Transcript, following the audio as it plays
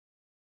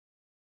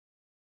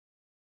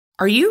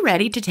Are you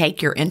ready to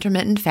take your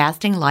intermittent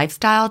fasting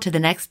lifestyle to the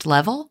next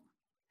level?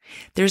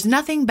 There's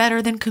nothing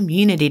better than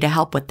community to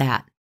help with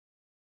that.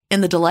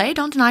 In the Delay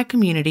Don't Deny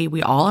community,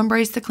 we all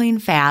embrace the clean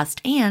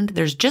fast, and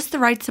there's just the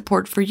right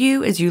support for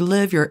you as you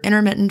live your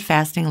intermittent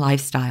fasting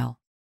lifestyle.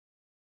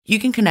 You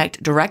can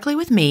connect directly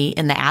with me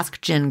in the Ask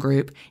Jen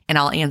group, and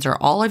I'll answer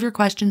all of your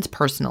questions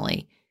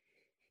personally.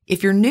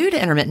 If you're new to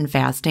intermittent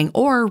fasting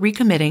or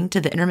recommitting to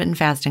the intermittent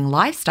fasting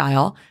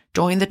lifestyle,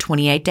 join the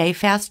 28-day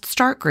Fast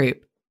Start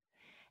group.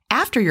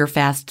 After your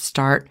fast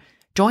start,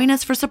 join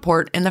us for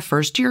support in the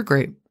First Year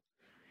group.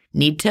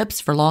 Need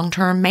tips for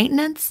long-term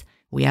maintenance?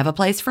 We have a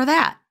place for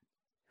that.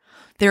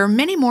 There are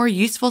many more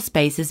useful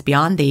spaces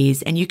beyond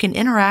these, and you can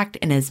interact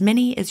in as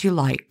many as you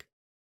like.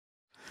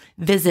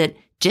 Visit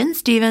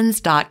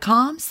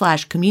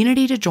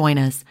jenstevens.com/community to join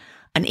us.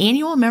 An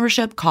annual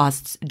membership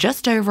costs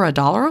just over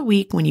 $1 a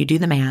week when you do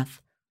the math.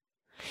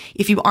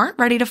 If you aren't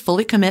ready to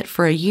fully commit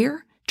for a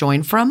year,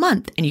 join for a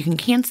month and you can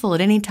cancel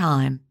at any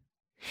time.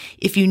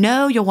 If you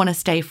know you'll want to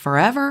stay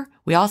forever,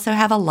 we also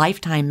have a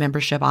lifetime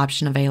membership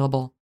option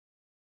available.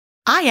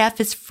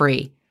 IF is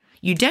free.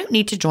 You don't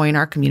need to join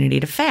our community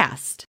to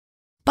fast.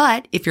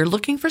 But if you're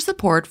looking for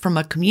support from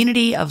a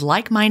community of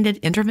like-minded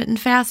intermittent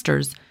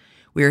fasters,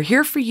 we're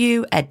here for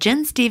you at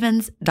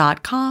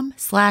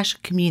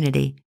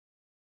jenstevens.com/community.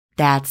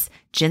 That's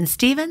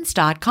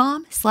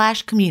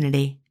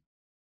jenstevens.com/community.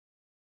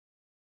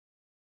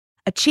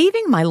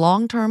 Achieving my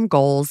long-term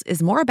goals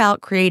is more about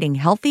creating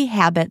healthy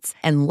habits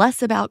and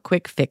less about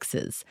quick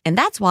fixes. And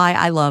that's why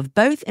I love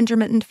both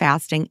intermittent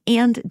fasting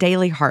and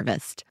Daily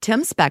Harvest.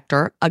 Tim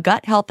Spector, a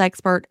gut health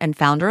expert and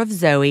founder of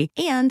Zoe,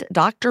 and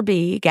Dr.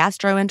 B,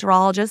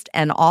 gastroenterologist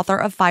and author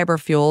of Fiber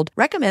Fueled,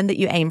 recommend that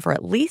you aim for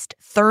at least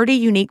 30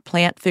 unique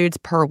plant foods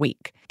per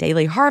week.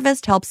 Daily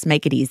Harvest helps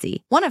make it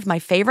easy. One of my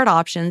favorite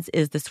options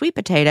is the sweet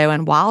potato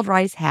and wild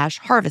rice hash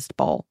harvest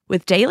bowl.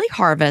 With Daily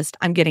Harvest,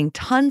 I'm getting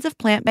tons of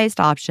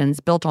plant-based options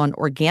built on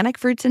organic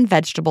fruits and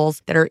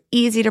vegetables that are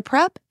easy to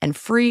prep and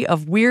free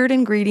of weird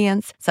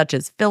ingredients such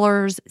as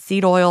fillers,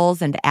 seed oils,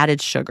 and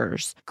added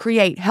sugars.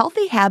 Create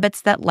healthy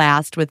habits that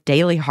last with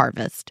Daily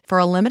Harvest. For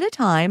a limited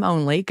time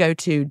only, go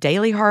to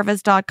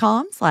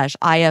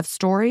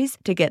dailyharvest.com/ifstories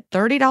to get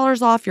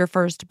 $30 off your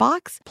first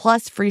box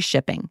plus free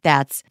shipping.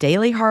 That's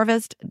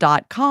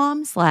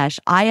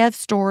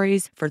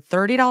dailyharvest.com/ifstories for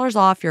 $30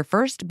 off your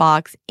first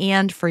box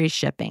and free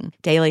shipping.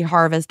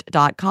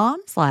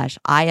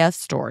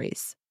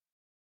 dailyharvest.com/ifstories.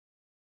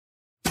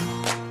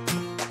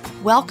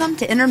 Welcome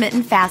to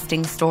Intermittent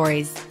Fasting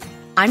Stories.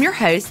 I'm your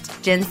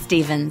host, Jen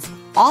Stevens,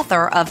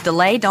 author of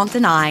Delay Don't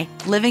Deny,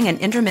 Living an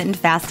Intermittent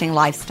Fasting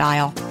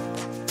Lifestyle.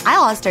 I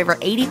lost over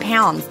 80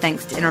 pounds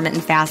thanks to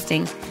intermittent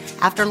fasting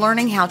after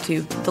learning how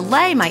to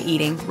delay my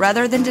eating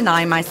rather than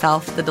deny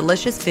myself the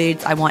delicious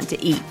foods I want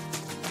to eat.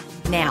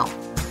 Now,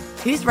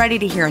 who's ready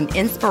to hear an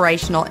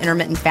inspirational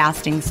intermittent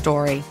fasting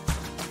story?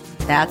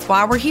 That's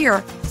why we're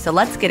here, so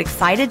let's get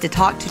excited to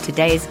talk to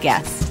today's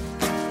guest.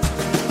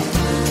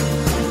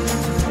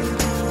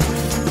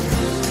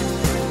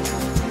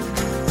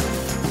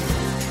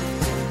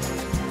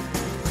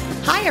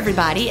 Hi,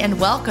 everybody, and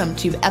welcome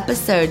to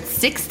episode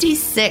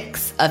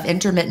 66 of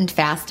Intermittent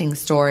Fasting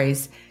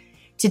Stories.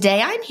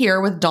 Today, I'm here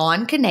with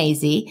Dawn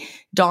Canese.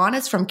 Dawn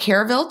is from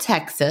Kerrville,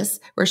 Texas,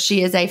 where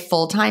she is a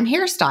full-time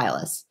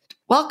hairstylist.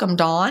 Welcome,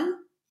 Dawn.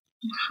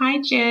 Hi,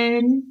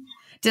 Jen.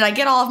 Did I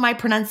get all of my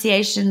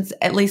pronunciations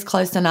at least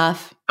close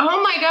enough?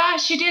 Oh my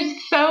gosh, you did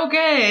so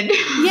good.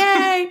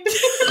 Yay.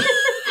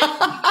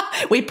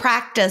 We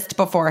practiced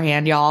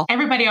beforehand, y'all.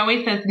 Everybody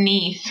always says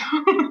niece.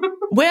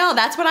 Well,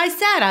 that's what I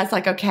said. I was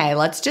like, okay,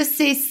 let's just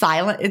see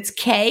silent. It's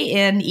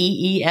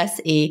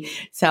Kneese.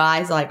 So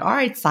I was like, all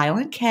right,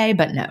 silent K,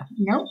 but no.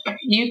 Nope.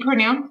 You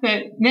pronounce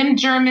it. Them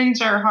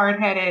Germans are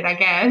hard-headed, I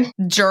guess.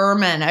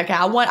 German. Okay.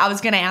 I was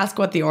going to ask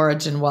what the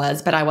origin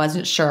was, but I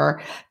wasn't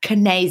sure.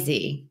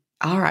 Canese.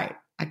 All right.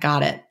 I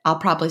got it. I'll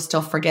probably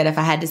still forget if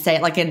I had to say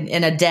it like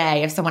in a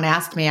day. If someone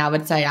asked me, I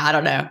would say, I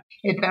don't know.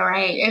 It's all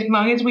right, as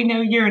long as we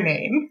know your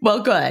name.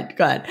 Well, good.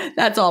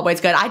 That's always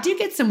good. I do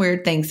get some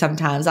weird things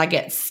sometimes. I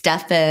get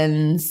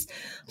Steffens.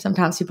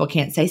 Sometimes people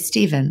can't say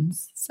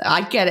Stevens. So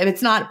I get it.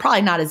 It's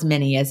probably not as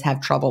many as have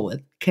trouble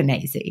with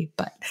Canese,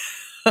 but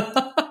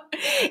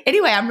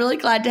anyway, I'm really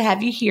glad to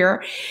have you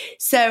here.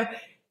 So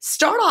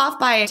start off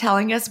by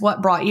telling us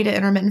what brought you to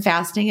intermittent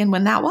fasting and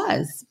when that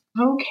was.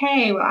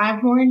 Okay, well,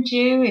 I've warned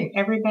you and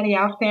everybody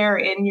out there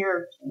in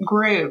your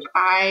group.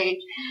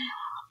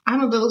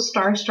 I'm a little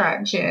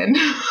starstruck, Jen.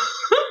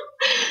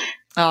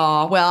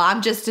 Oh, well,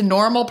 I'm just a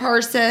normal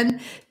person,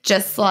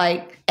 just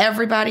like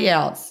everybody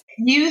else.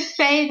 You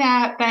say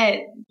that, but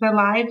the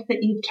lives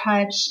that you've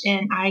touched,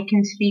 and I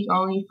can speak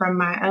only from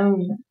my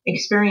own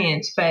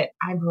experience, but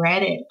I've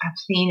read it, I've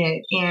seen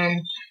it,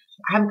 and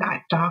I've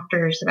got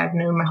doctors that I've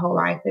known my whole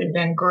life that have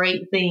done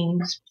great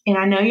things. And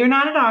I know you're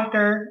not a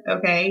doctor,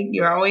 okay?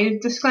 You're always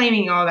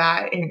disclaiming all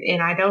that,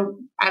 and I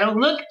don't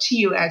look to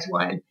you as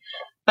one,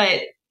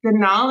 but the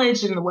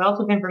knowledge and the wealth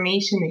of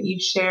information that you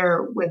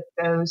share with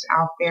those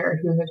out there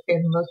who have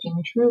been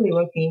truly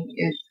looking,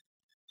 is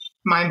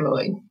mind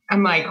blowing.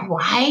 I'm like,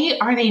 why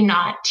are they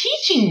not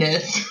teaching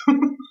this?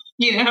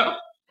 You know?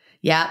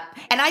 Yeah.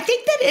 And I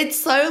think that it's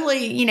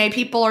slowly,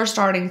 people are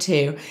starting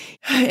to.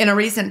 In a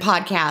recent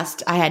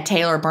podcast, I had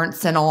Taylor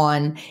Burnson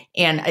on,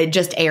 and it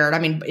just aired. I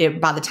mean,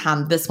 by the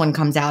time this one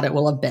comes out, it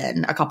will have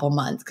been a couple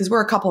months because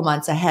we're a couple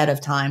months ahead of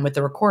time with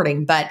the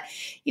recording. But,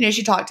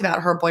 she talked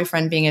about her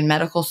boyfriend being in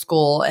medical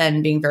school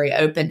and being very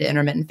open to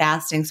intermittent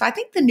fasting. So I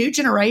think the new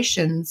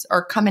generations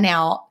are coming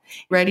out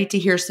ready to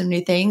hear some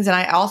new things. And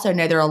I also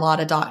know there are a lot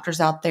of doctors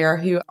out there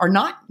who are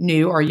not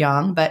new or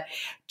young, but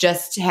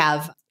just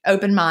have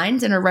open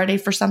minds and are ready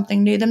for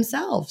something new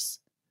themselves.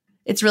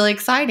 It's really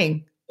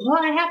exciting.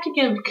 Well, I have to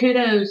give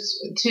kudos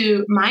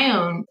to my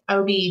own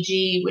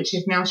OB-GYN, which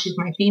is now she's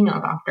my female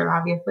doctor,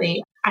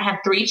 obviously. I have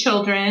 3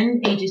 children,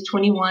 ages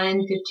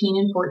 21, 15,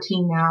 and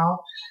 14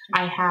 now.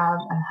 I have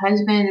a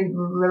husband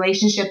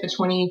relationship of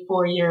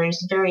 24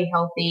 years, very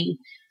healthy.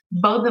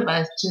 Both of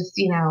us just,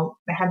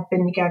 have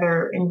been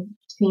together and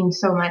seen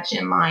so much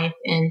in life.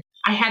 And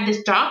I had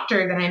this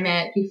doctor that I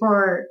met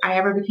before I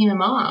ever became a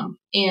mom.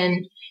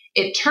 And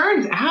it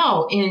turns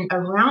out in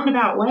a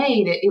roundabout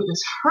way that it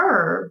was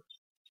her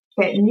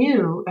that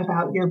knew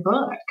about your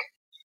book.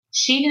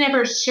 She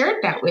never shared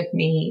that with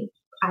me.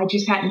 I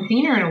just hadn't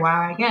seen her in a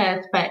while, I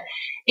guess. But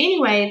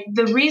anyway,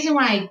 the reason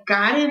why I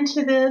got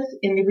into this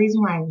and the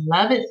reason why I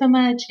love it so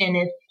much, and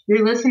if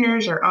your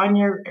listeners are on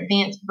your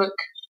advanced book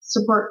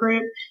support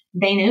group,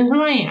 they know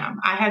who I am.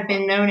 I have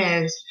been known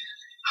as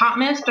Hot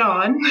Mess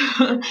Dawn.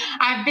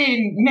 I've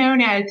been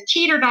known as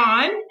Cheater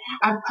Dawn.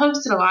 I've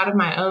posted a lot of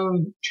my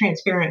own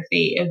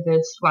transparency of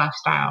this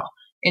lifestyle.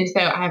 And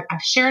so I've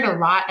shared a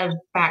lot of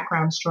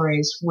background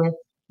stories with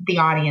the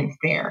audience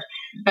there.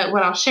 But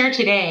what I'll share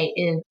today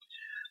is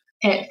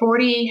at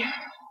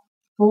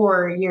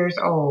 44 years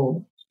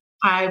old,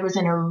 I was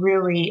in a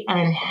really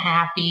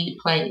unhappy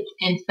place.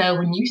 And so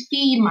when you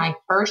see my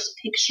first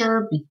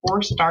picture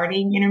before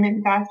starting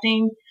intermittent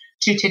fasting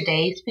to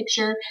today's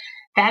picture,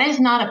 that is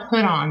not a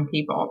put on,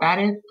 people. That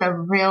is the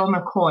real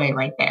McCoy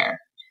right there.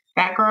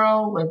 That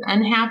girl was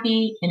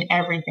unhappy in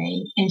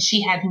everything, and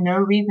she had no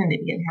reason to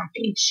be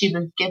unhappy. She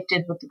was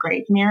gifted with a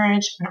great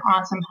marriage, an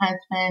awesome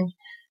husband,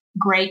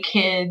 great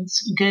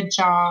kids, good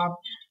job,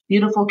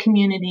 beautiful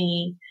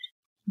community,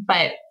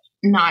 but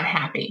not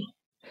happy.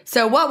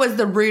 So what was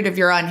the root of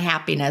your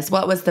unhappiness?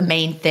 What was the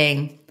main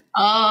thing?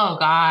 Oh,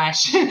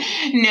 gosh.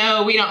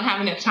 No, we don't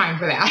have enough time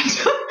for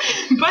that.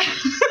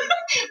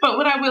 But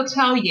what I will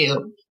tell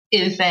you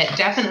is that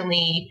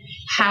definitely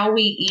how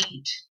we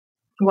eat,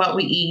 what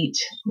we eat,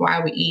 why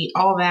we eat,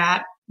 all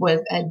that was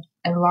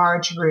a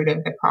large root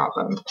of the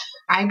problem.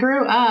 I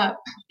grew up,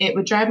 it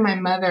would drive my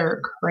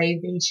mother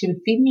crazy. She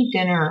would feed me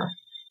dinner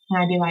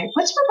and I'd be like,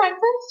 what's for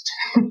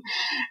breakfast?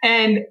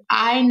 And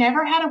I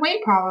never had a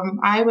weight problem.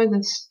 I was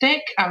a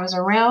stick. I was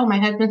a rail. My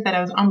husband said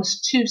I was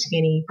almost too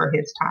skinny for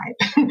his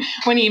type.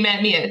 When he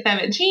met me at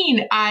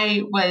 17,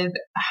 I was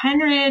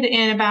 100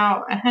 and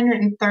about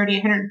 130,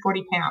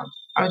 140 pounds.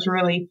 I was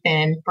really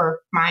thin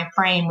for my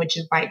frame, which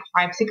is like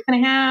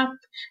 5'6.5".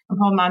 I'm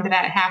holding on to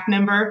that half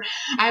number.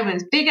 I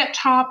was big up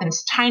top and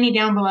tiny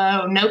down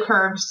below, no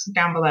curves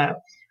down below.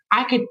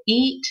 I could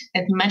eat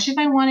as much as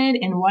I wanted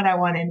and what I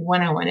wanted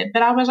when I wanted,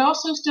 but I was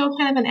also still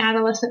kind of an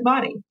adolescent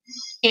body.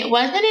 It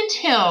wasn't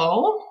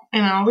until,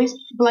 and I always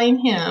blame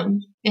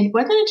him, it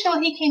wasn't until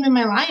he came in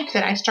my life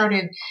that I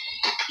started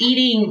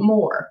eating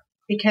more,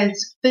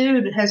 because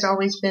food has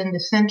always been the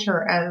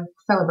center of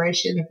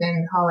celebrations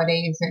and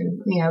holidays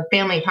and,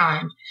 family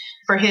time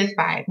for his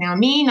side. Now,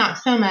 me, not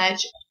so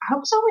much. I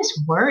was always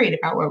worried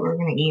about what we were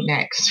going to eat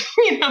next,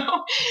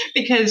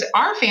 because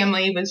our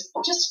family was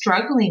just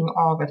struggling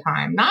all the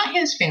time, not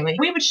his family.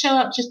 We would show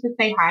up just to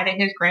say hi to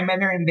his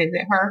grandmother and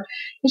visit her.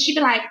 And she'd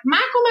be like,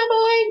 Michael, my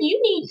boy, you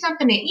need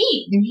something to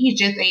eat. And he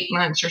just ate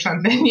lunch or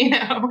something,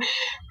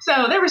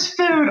 So there was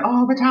food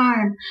all the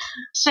time.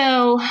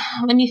 So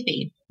let me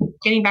see.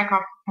 Getting back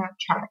off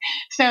track.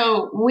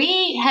 So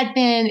we had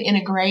been in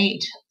a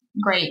great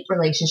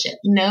relationship.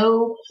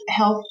 No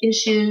health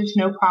issues,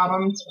 no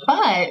problems.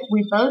 But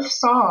we both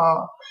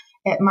saw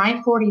at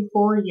my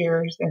 44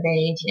 years of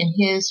age and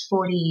his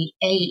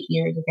 48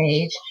 years of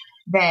age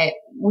that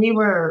we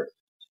were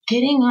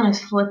getting on a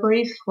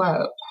slippery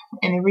slope.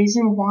 And the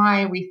reason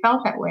why we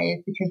felt that way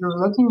is because we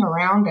were looking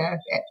around us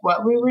at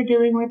what we were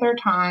doing with our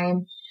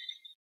time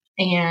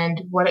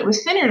and what it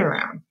was centered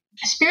around.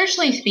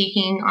 Spiritually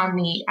speaking, on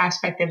the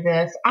aspect of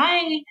this,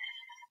 I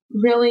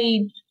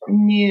really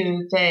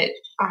knew that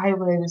I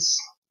was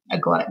a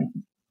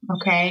glutton,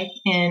 okay?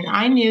 And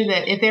I knew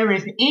that if there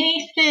was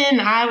any sin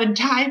I would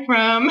die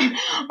from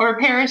or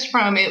perish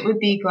from, it would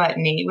be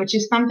gluttony, which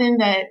is something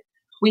that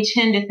we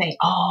tend to say,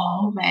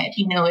 but,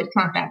 it's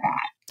not that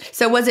bad.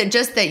 So was it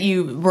just that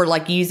you were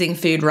like using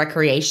food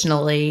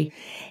recreationally?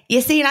 You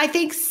see, and I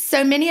think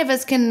so many of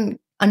us can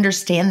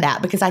understand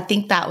that, because I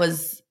think that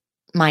was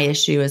my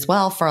issue as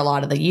well for a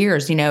lot of the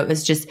years. It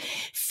was just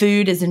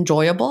food is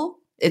enjoyable.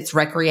 It's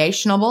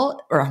recreational.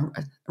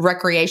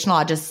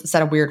 I just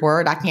said a weird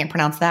word. I can't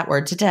pronounce that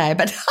word today,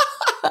 but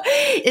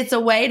It's a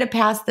way to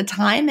pass the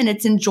time and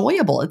it's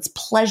enjoyable. It's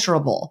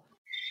pleasurable.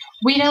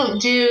 We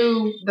don't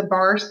do the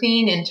bar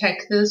scene in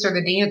Texas or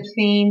the dance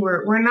scene.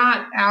 We're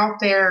not out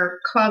there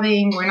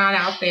clubbing. We're not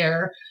out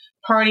there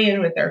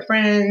partying with their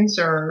friends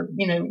or,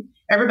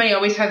 everybody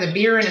always has a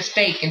beer and a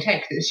steak in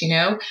Texas,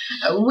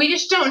 We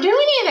just don't do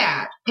any of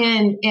that.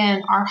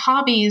 And our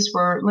hobbies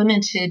were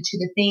limited to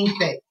the things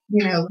that,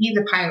 he's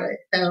a pilot.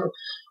 So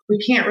we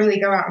can't really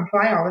go out and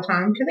fly all the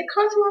time because it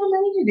costs a lot of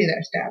money to do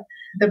that stuff.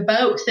 The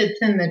boat sits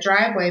in the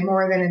driveway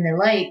more than in the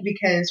lake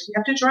because we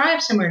have to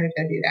drive somewhere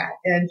to go do that.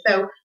 And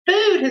so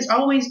food has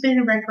always been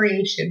a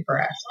recreation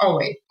for us,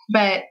 always.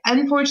 But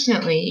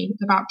unfortunately,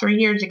 about 3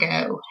 years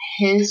ago,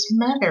 his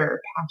mother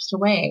passed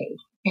away.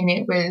 And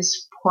it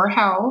was poor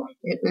health.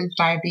 It was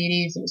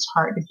diabetes. It was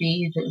heart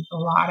disease. It was a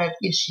lot of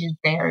issues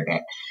there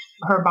that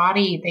her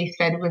body, they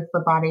said, was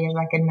the body of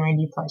like a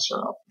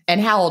 90-plus-year-old. And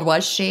how old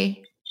was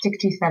she?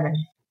 67.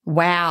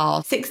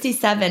 Wow.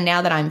 67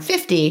 now that I'm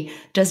 50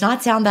 does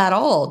not sound that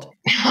old.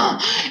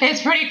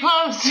 It's pretty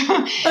close.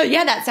 Oh,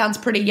 yeah, that sounds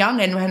pretty young.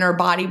 And when her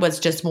body was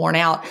just worn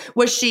out,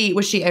 was she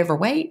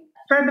overweight?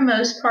 For the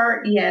most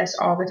part, yes,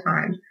 all the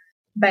time.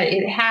 But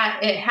it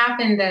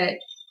happened that,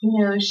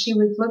 she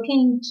was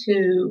looking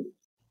to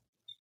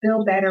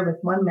feel better with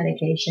one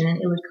medication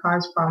and it would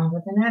cause problems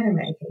with another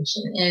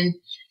medication. And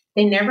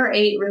they never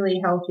ate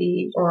really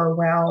healthy or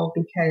well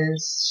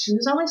because she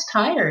was always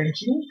tired and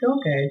she didn't feel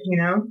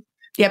good,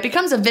 Yeah, it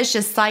becomes a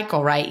vicious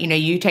cycle, right?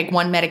 You take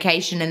one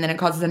medication and then it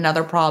causes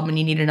another problem and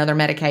you need another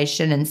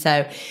medication. And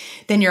so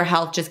then your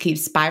health just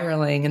keeps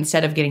spiraling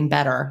instead of getting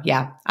better.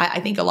 Yeah, I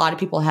think a lot of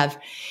people have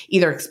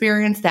either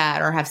experienced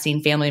that or have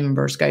seen family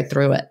members go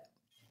through it.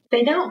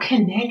 They don't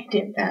connect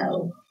it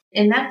though.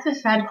 And that's the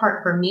sad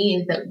part for me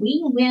is that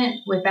we went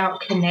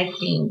without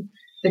connecting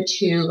the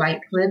two,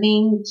 like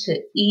living to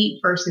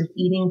eat versus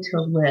eating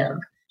to live.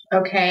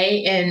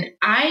 Okay. And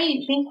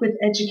I think with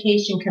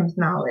education comes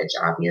knowledge,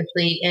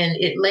 obviously, and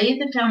it lays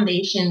the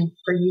foundation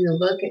for you to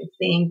look at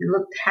things,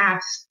 look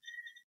past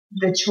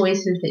the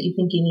choices that you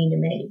think you need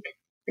to make.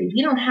 But if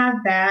you don't have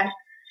that,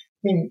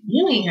 then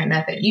you ain't got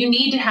nothing. You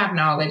need to have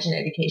knowledge and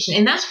education.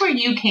 And that's where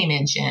you came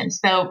in, Jen.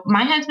 So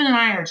my husband and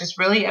I are just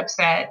really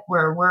upset.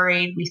 We're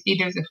worried. We see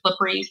there's a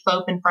slippery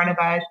slope in front of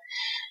us.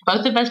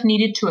 Both of us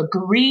needed to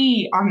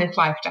agree on this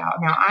lifestyle.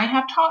 Now, I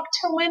have talked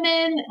to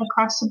women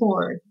across the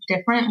board,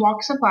 different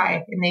walks of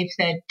life, and they've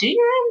said, do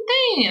your own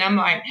thing. And I'm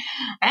like,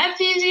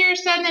 that's easier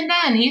said than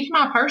done. He's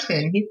my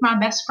person. He's my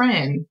best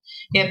friend.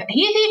 If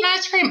he's eating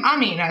ice cream,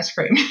 I'm eating ice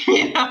cream.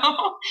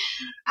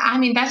 I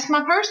mean, that's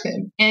my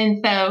person.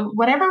 And so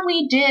whatever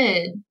we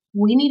did,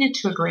 we needed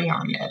to agree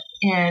on it.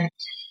 And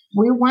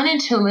we wanted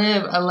to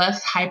live a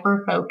less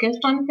hyper-focused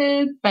on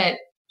food, but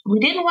we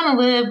didn't want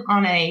to live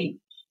on a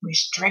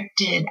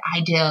restricted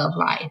idea of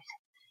life.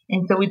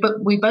 And so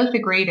we both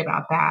agreed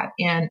about that.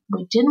 And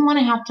we didn't want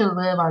to have to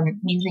live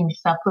on using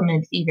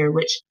supplements either,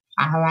 which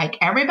I like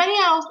everybody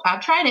else.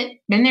 I've tried it.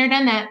 Been there,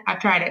 done that. I've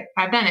tried it.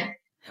 I've done it.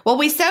 Well,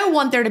 we so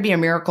want there to be a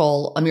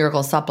miracle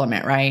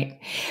supplement, right?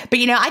 But,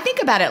 I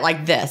think about it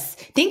like this.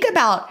 Think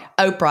about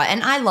Oprah,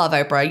 and I love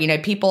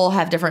Oprah. People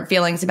have different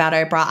feelings about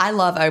Oprah. I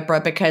love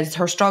Oprah because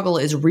her struggle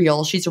is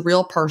real. She's a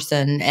real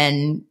person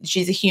and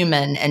she's a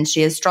human and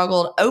she has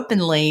struggled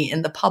openly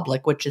in the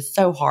public, which is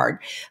so hard.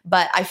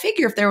 But I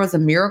figure if there was a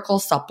miracle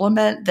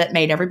supplement that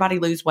made everybody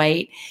lose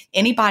weight,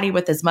 anybody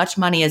with as much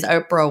money as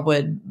Oprah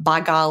would, by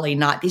golly,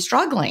 not be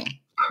struggling.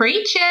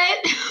 Preach it.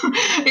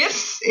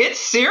 It's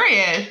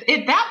serious.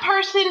 If that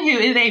person who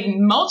is a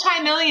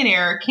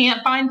multimillionaire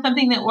can't find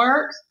something that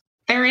works,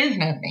 there is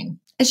nothing.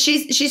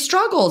 She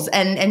struggles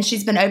and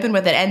she's been open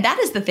with it. And that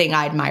is the thing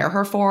I admire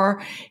her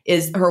for,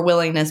 is her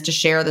willingness to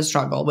share the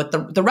struggle with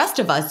the rest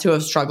of us who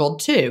have struggled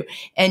too.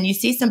 And you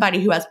see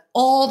somebody who has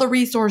all the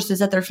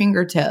resources at their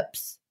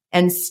fingertips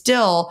and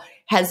still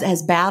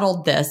has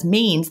battled this,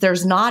 means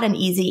there's not an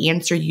easy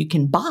answer you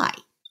can buy.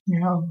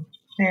 No.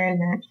 There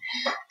isn't.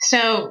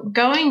 So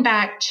going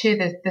back to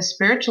the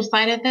spiritual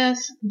side of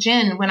this,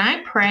 Jen, when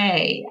I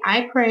pray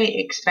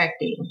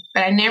expecting,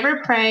 but I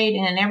never prayed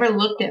and I never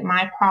looked at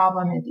my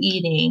problem as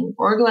eating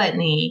or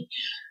gluttony.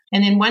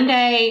 And then one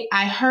day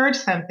I heard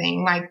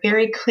something like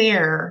very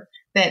clear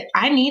that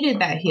I needed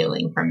that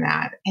healing from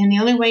that. And the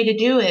only way to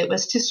do it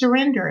was to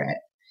surrender it.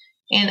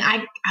 And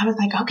I was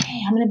like,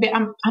 okay, I'm going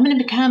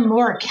to become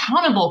more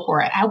accountable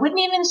for it. I wouldn't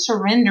even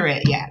surrender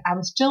it yet. I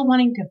was still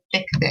wanting to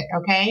fix it.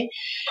 Okay.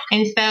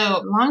 And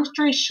so long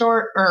story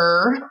short,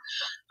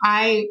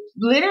 I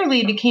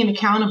literally became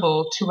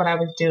accountable to what I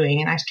was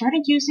doing. And I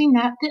started using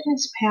that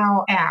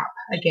FitnessPal app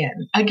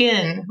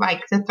again,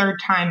 like the third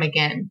time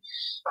again.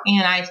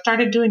 And I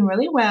started doing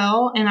really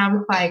well. And I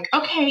was like,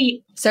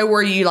 okay. So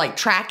were you like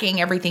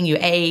tracking everything you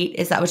ate?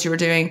 Is that what you were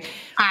doing?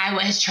 I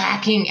was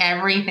tracking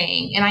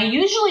everything. And I would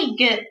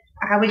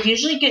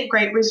usually get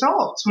great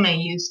results when I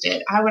used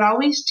it. I would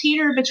always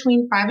teeter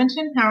between 5 and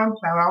 10 pounds.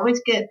 But I would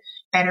always get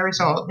better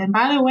results. And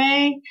by the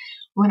way,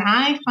 when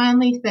I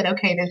finally said,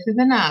 okay, this is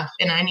enough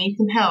and I need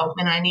some help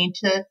and I need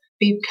to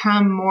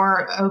become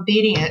more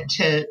obedient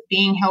to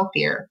being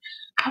healthier,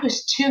 I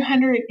was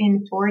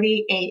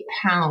 248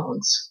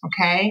 pounds.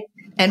 Okay.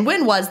 And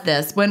when was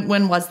this?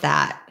 When was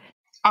that?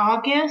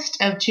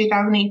 August of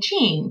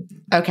 2018.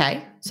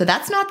 Okay. So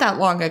that's not that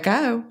long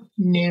ago.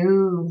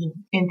 No.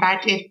 In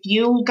fact, if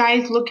you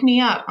guys look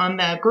me up on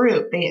the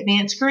group, the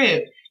advanced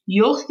group,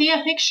 you'll see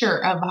a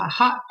picture of a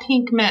hot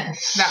pink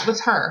mess. That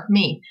was her,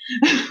 me.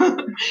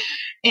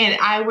 And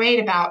I weighed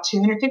about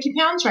 250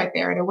 pounds right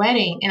there at a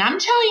wedding. And I'm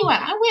telling you what,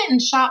 I went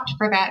and shopped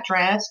for that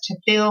dress to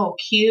feel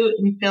cute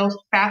and feel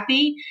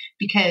sassy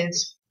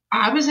because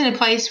I was in a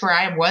place where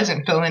I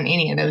wasn't feeling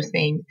any of those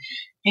things.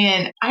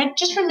 And I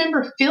just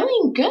remember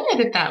feeling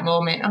good at that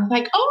moment. I was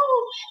like,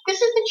 oh,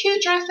 this is a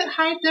cute dress that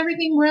hides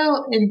everything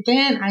well. And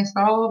then I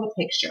saw the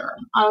picture.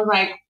 I was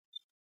like,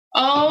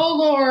 oh,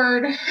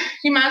 Lord,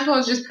 you might as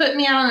well just put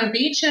me out on a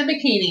beach in a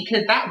bikini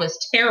because that was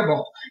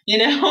terrible, you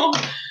know?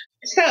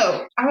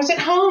 So I was at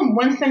home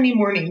one Sunday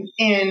morning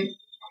and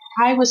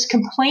I was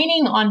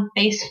complaining on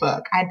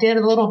Facebook. I did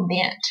a little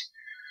vent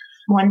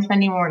one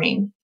Sunday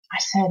morning. I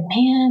said,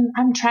 man,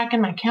 I'm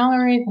tracking my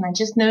calories and I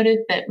just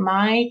noticed that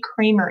my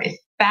creamer is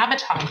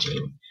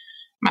sabotaging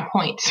my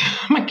points,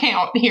 my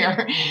count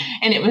here.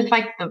 And it was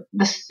like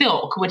the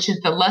silk, which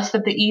is the less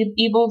of the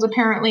evils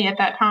apparently at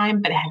that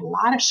time, but it had a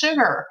lot of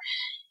sugar.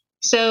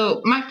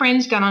 So my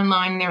friends got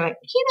online and they're like,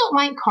 you don't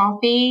like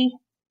coffee,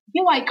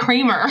 you like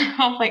creamer.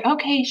 I was like,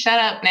 okay, shut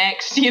up,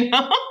 next, you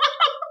know.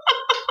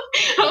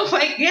 I was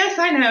like, yes,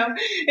 I know.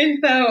 And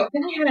so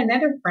then I had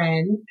another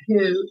friend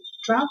who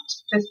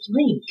dropped this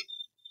link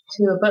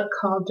to a book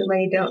called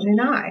Delay, Don't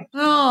Deny.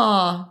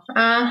 Oh.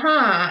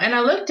 And I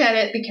looked at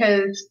it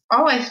because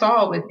all I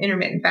saw was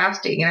intermittent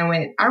fasting.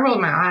 And I rolled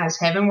my eyes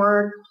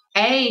heavenward,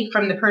 A,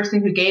 from the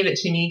person who gave it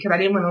to me because I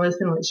didn't want to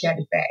listen to what she had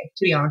to say,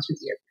 to be honest with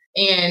you.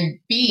 And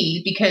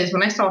B, because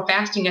when I saw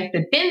fasting, I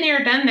said, been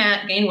there, done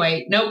that, gain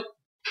weight. Nope.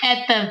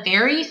 At the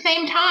very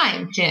same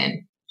time,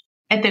 Jen,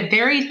 at the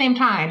very same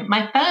time,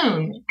 my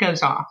phone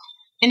goes off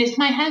and it's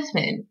my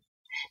husband.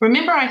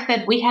 Remember I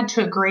said we had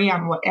to agree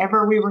on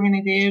whatever we were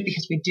going to do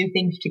because we do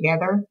things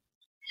together?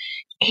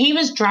 He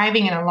was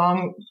driving in a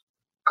long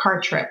car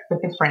trip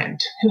with a friend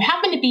who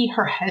happened to be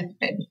her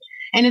husband.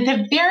 And at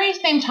the very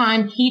same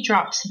time, he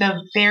drops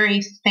the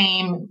very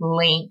same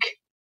link.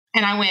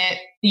 And I went,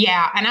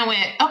 yeah. And I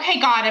went, okay,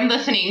 God, I'm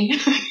listening. You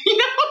know,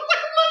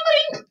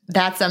 I'm listening.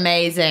 That's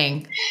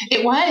amazing.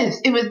 It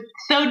was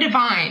so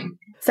divine.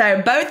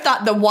 So both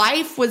thought the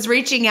wife was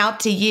reaching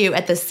out to you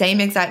at the same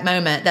exact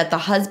moment that the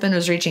husband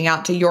was reaching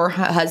out to your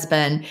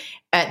husband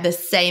at the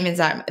same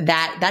exact,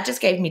 that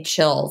just gave me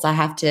chills, I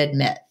have to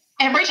admit.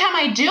 Every time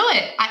I do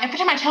it, every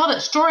time I tell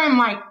that story, I'm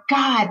like,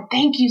 God,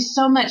 thank you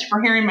so much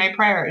for hearing my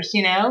prayers,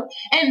 you know?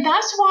 And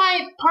that's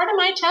why part of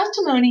my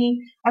testimony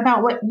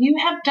about what you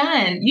have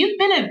done, you've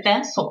been a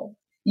vessel.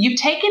 You've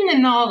taken the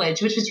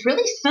knowledge, which is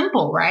really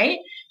simple, right?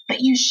 But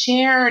you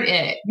shared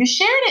it. You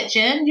shared it,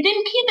 Jen. You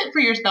didn't keep it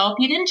for yourself.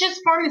 You didn't just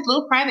form this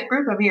little private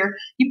group over here.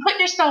 You put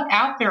yourself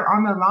out there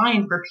on the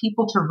line for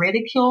people to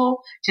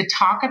ridicule, to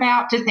talk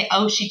about, to say,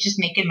 oh, she's just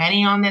making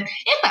money on this.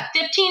 It's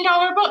a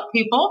 $15 book,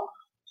 people.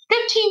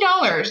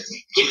 $15.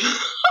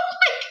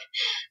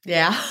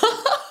 Yeah.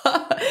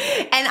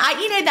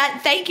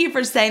 And thank you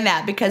for saying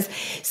that because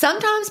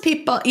sometimes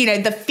people,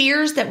 the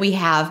fears that we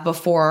have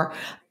before,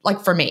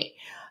 like for me,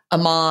 a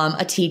mom,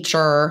 a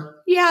teacher.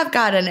 Yeah, I've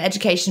got an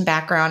education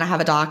background. I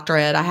have a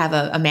doctorate. I have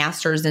a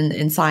master's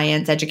in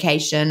science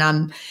education.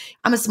 I'm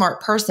a smart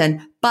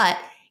person. But,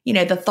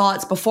 the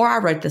thoughts before I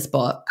wrote this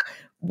book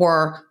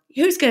were,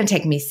 who's going to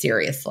take me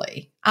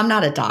seriously? I'm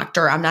not a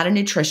doctor. I'm not a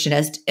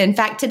nutritionist. In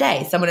fact,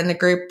 today, someone in the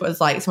group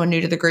someone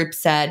new to the group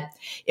said,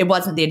 it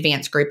wasn't the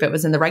advanced group. It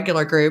was in the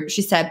regular group.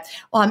 She said,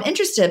 well, I'm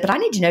interested, but I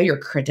need to know your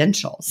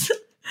credentials.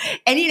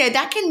 And,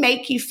 that can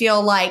make you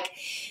feel like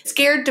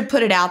scared to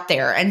put it out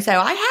there. And so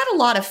I had a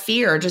lot of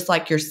fear, just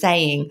like you're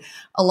saying,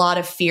 a lot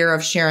of fear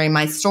of sharing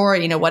my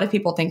story. What if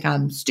people think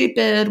I'm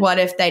stupid? What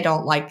if they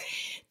don't like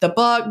the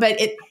book? But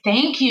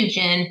Thank you,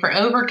 Jen, for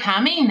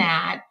overcoming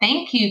that.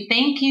 Thank you.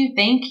 Thank you.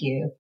 Thank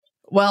you.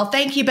 Well,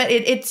 thank you. But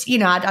it's,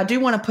 I do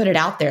want to put it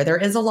out there. There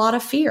is a lot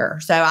of fear.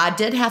 So I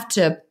did have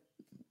to,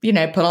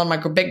 put on my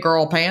big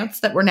girl pants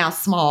that were now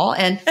small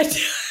and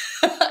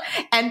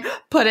and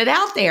put it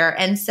out there.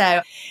 And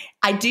so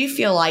I do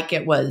feel like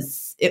it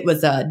was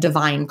a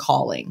divine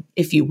calling,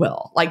 if you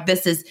will. Like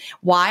this is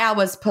why I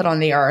was put on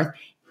the earth.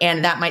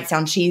 And that might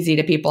sound cheesy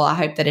to people. I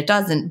hope that it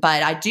doesn't.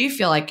 But I do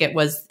feel like it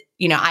was,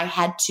 I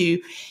had to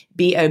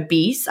be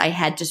obese. I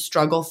had to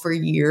struggle for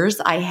years.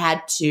 I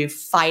had to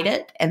fight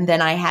it. And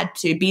then I had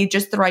to be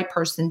just the right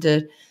person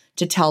to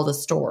tell the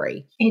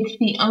story. It's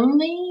the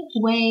only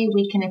way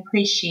we can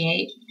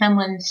appreciate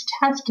someone's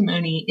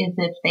testimony is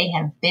if they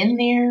have been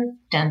there,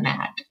 done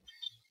that.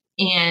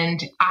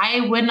 And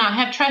I would not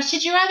have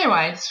trusted you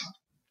otherwise.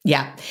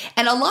 Yeah.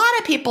 And a lot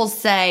of people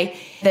say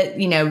that,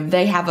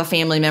 they have a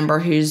family member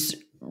who's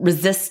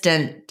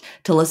resistant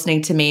to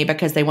listening to me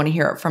because they want to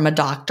hear it from a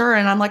doctor.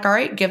 And I'm like, all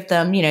right, give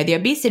them, the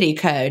obesity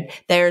code.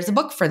 There's a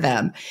book for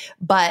them.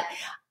 But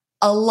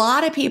a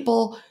lot of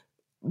people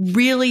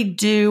really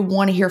do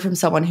want to hear from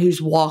someone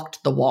who's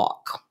walked the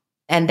walk.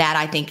 And that,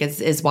 I think,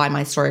 is why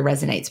my story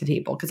resonates with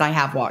people, because I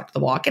have walked the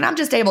walk and I'm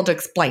just able to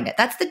explain it.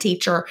 That's the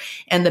teacher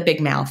and the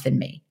big mouth in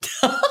me.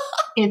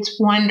 It's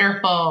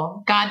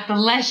wonderful. God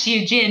bless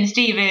you, Jen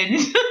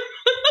Stevens.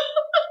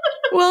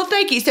 Well,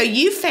 thank you. So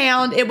you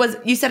said it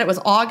was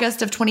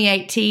August of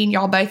 2018.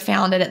 Y'all both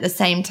found it at the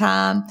same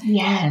time.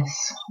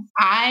 Yes.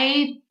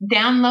 I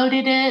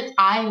downloaded it.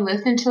 I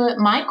listened to it.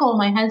 Michael,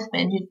 my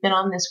husband, who's been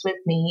on this with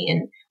me,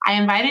 and I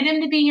invited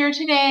him to be here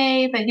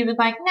today, but he was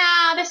like,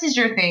 nah, this is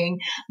your thing.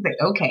 I was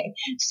like, okay.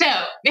 So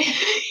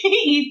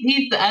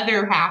he's the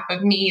other half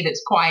of me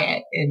that's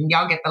quiet, and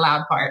y'all get the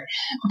loud part.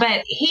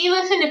 But he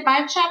listened to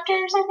 5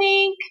 chapters, I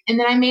think, and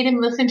then I made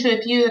him listen to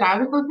a few that I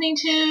was listening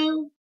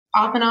to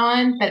off and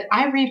on, but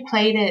I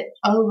replayed it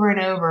over and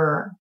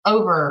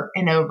over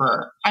and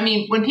over. I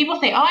mean, when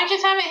people say, oh, I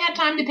just haven't had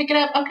time to pick it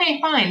up.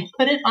 Okay, fine.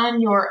 Put it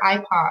on your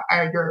iPod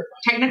or your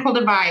technical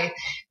device,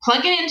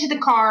 plug it into the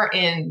car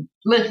and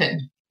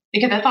listen,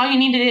 because that's all you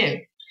need to do.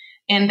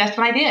 And that's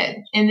what I did.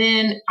 And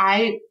then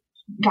I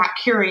got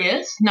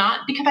curious, not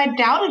because I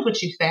doubted what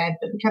you said,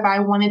 but because I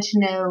wanted to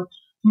know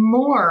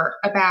more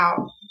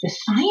about the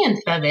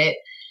science of it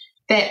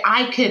that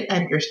I could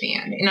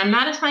understand. And I'm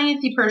not a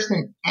sciencey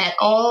person at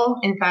all.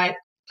 In fact,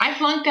 I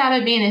flunked out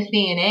of being a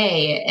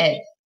CNA at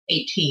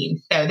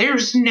 18. So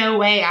there's no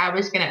way I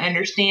was going to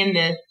understand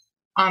this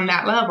on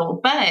that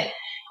level. But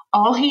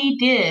all he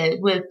did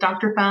with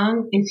Dr.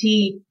 Fung is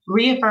he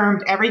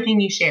reaffirmed everything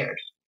you shared.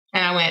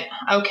 And I went,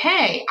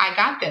 okay, I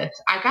got this.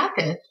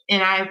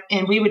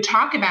 And we would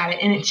talk about it,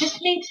 and it just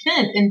made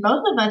sense. And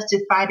both of us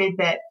decided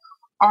that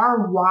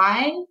our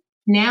why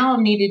now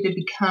needed to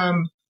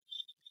become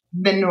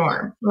the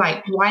norm.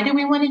 Like, why do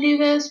we want to do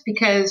this?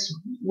 Because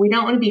we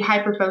don't want to be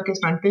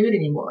hyper-focused on food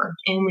anymore.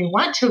 And we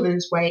want to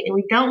lose weight, and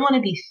we don't want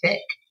to be sick.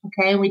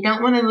 Okay. We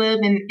don't want to live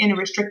in a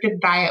restrictive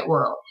diet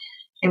world,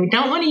 and we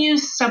don't want to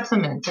use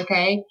supplements.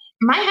 Okay.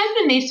 My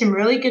husband made some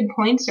really good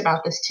points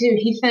about this too.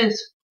 He says,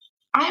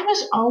 I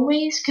was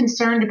always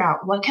concerned about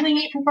what can I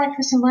eat for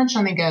breakfast and lunch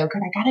on the go,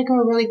 because I got to go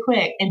really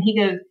quick. And he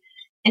goes,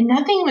 and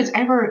nothing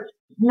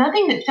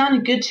that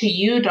sounded good to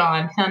you,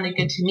 Dawn, sounded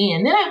good to me.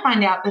 And then I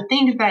find out the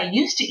things that I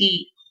used to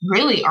eat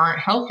really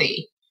aren't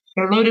healthy.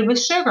 They're loaded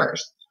with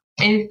sugars.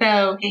 And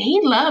so he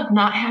loved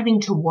not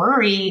having to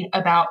worry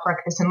about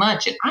breakfast and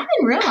lunch. And I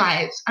didn't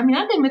realize, I've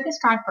been with this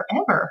guy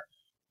forever.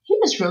 He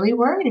was really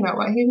worried about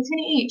what he was going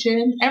to eat,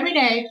 Jen, every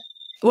day.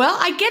 Well,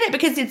 I get it,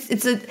 because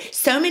it's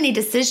so many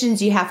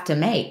decisions you have to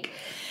make.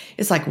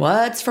 It's like,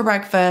 what's for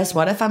breakfast?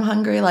 What if I'm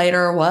hungry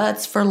later?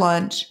 What's for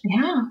lunch?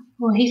 Yeah.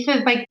 Well, he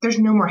says, like, there's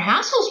no more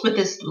hassles with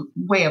this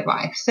way of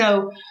life.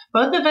 So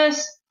both of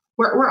us,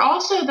 we're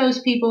also those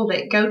people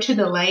that go to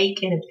the lake,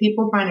 and if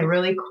people find a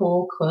really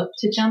cool cliff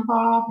to jump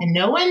off and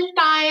no one's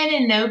dying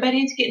and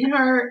nobody's getting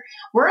hurt,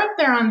 we're up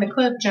there on the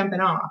cliff jumping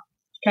off.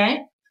 Okay.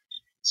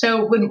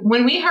 So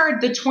when we heard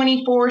the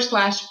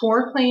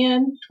 24/4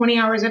 plan, 20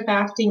 hours of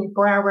fasting,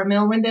 4-hour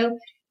meal window,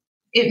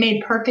 it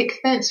made perfect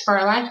sense for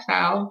our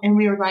lifestyle. And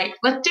we were like,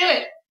 let's do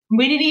it.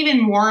 We didn't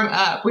even warm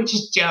up. We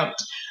just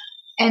jumped.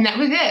 And that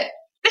was it.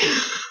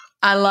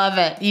 I love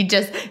it.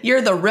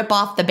 You're the rip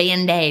off the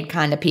Band-Aid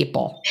kind of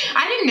people.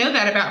 I didn't know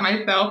that about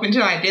myself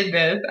until I did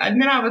this.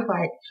 And then I was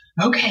like,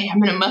 okay, I'm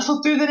going to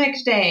muscle through the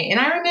next day.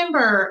 And I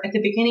remember at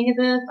the beginning of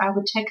this, I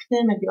would text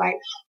him and be like,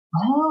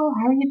 well,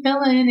 how are you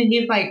feeling? And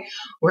he's like,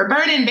 we're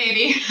burning,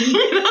 baby.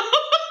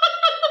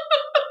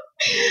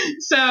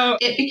 So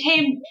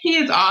he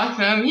is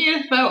awesome. He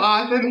is so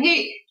awesome.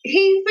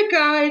 He's the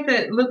guy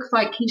that looks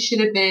like he should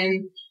have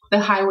been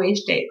the Highway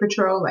State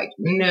Patrol, like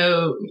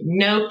no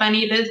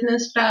funny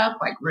business stuff,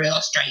 like real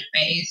straight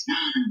face.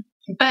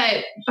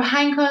 But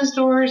behind closed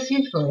doors,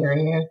 he's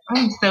hilarious.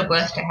 I'm so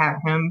blessed to have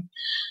him.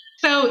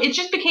 So it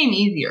just became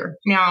easier.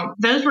 Now,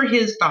 those were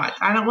his thoughts.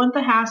 I don't want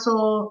the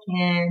hassle.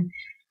 And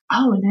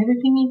another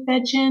thing he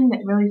said, Jen, that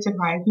really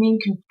surprised me,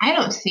 because I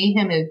don't see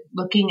him as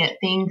looking at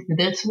things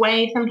this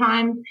way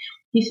sometimes.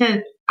 He says,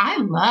 I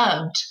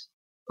loved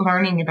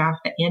learning about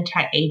the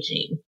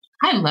anti-aging.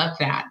 I love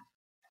that.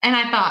 And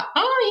I thought,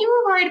 you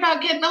were worried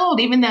about getting old,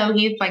 even though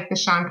he's like the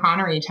Sean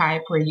Connery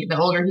type, where the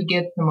older he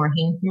gets, the more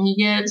handsome he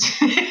gets.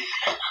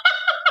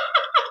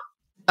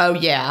 Oh,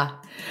 yeah.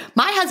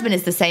 My husband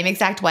is the same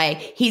exact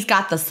way. He's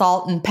got the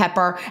salt and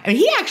pepper.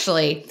 He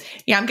actually,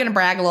 I'm going to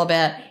brag a little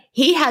bit.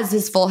 He has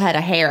his full head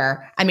of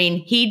hair.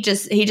 He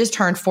just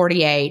turned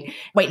 48.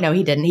 Wait, no,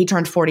 he didn't. He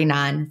turned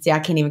 49. See, I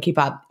can't even keep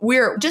up.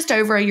 We're just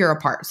over a year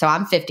apart. So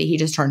I'm 50. He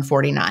just turned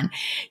 49.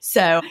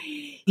 So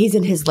he's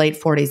in his late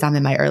 40s. I'm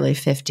in my early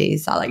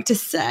 50s. I like to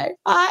say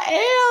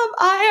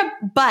I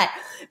am. But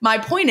my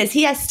point is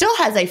he still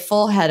has a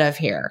full head of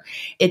hair.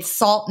 It's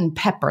salt and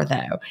pepper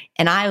though.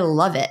 And I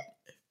love it.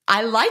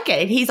 I like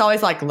it. And he's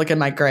always like, look at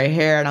my gray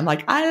hair. And I'm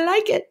like, I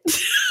like it.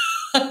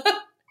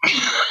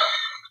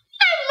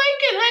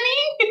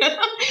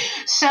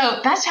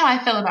 So that's how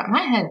I feel about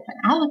my husband.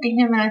 I look at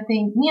him and I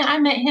think, man, I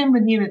met him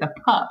when he was a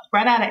pup,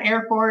 right out of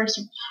Air Force,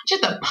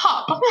 just a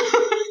pup.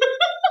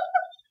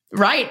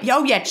 Right.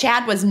 Oh, yeah.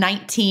 Chad was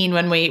 19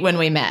 when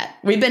we met.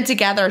 We've been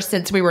together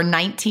since we were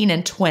 19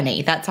 and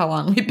 20. That's how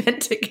long we've been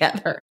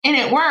together. And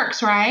it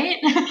works, right?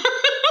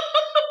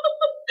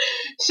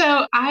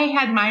 So I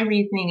had my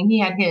reasoning and he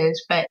had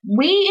his, but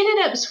we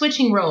ended up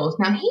switching roles.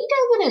 Now, he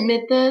doesn't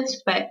admit this,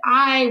 but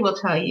I will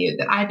tell you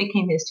that I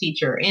became his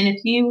teacher. And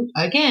if you,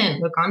 again,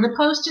 look on the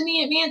post in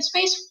the advanced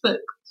Facebook,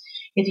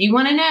 if you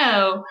want to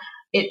know,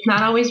 it's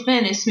not always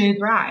been a smooth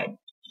ride.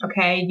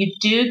 Okay. You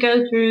do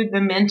go through the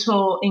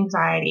mental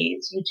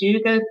anxieties. You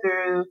do go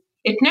through,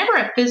 it's never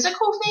a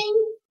physical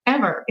thing.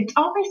 Ever. It's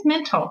always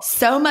mental.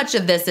 So much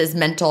of this is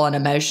mental and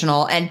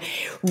emotional. And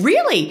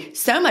really,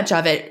 so much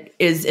of it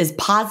is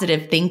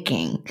positive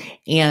thinking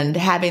and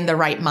having the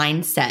right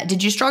mindset.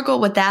 Did you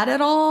struggle with that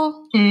at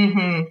all?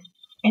 Mm-hmm.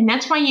 And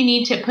that's why you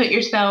need to put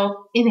yourself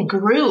in a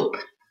group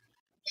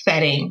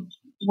setting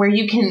where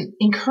you can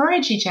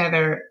encourage each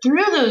other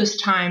through those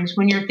times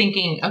when you're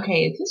thinking,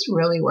 okay, is this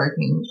really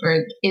working?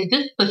 Or is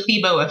this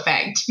placebo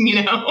effect?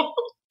 You know?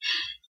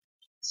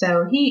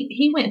 So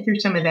he went through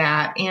some of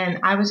that,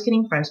 and I was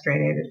getting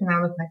frustrated, and I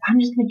was like, I'm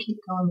just going to keep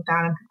going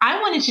without him. I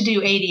wanted to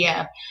do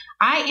ADF.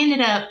 I ended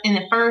up in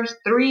the first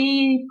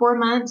 3-4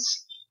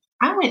 months,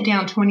 I went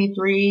down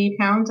 23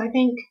 pounds, I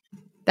think.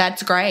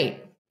 That's great.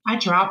 I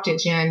dropped it,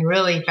 Jen,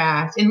 really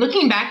fast. And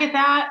looking back at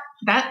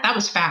that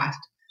was fast.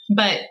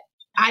 But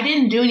I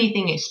didn't do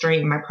anything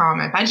extreme, I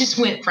promise. I just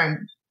went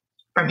from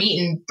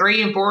eating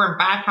 3 and 4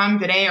 and 5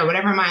 times a day or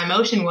whatever my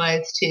emotion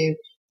was to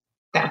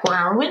that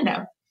 4-hour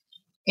window.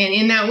 And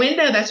in that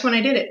window, that's when I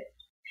did it.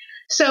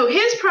 So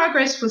his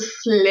progress was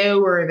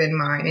slower than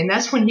mine. And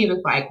that's when he was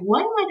like,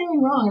 what am I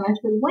doing wrong? And I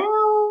said,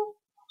 well,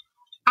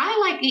 I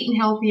like eating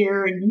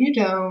healthier and you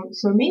don't.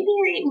 So maybe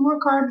you're eating more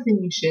carbs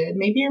than you should.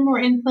 Maybe you're more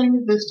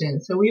insulin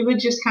resistant. So we would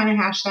just kind of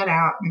hash that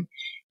out. And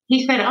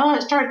he said, oh,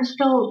 it's starting to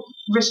feel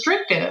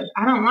restrictive.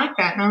 I don't like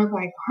that. And I was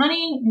like,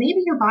 honey,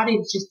 maybe your body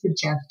is just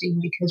adjusting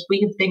because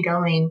we have been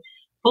going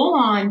full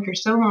on for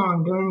so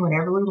long, doing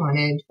whatever we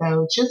wanted.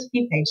 So just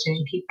be patient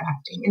and keep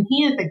fasting. And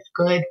he is a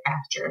good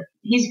faster.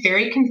 He's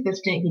very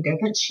consistent. He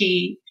doesn't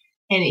cheat.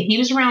 And he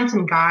was around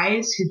some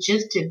guys who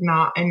just did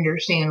not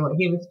understand what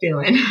he was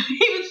doing.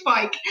 He was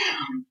like,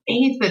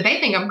 he said, they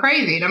think I'm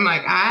crazy. And I'm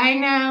like, I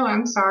know,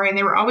 I'm sorry. And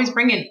they were always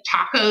bringing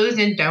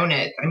tacos and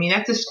donuts. I mean,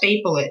 that's a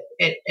staple at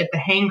the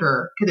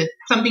hangar because it's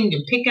something to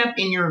pick up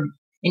in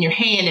your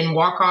hand and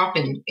walk off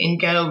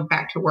and go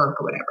back to work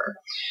or whatever.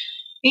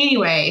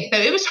 Anyway, so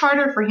it was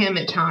harder for him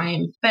at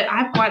times, but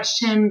I've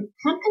watched him.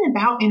 Something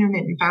about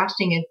intermittent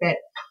fasting is that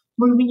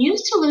when we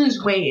used to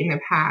lose weight in the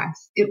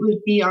past, it would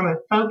be on a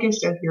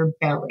focus of your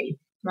belly,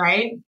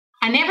 right?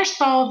 I never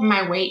saw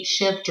my weight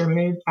shift or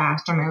move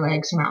fast on my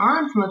legs or my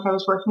arms unless I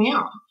was working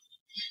out.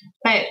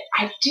 But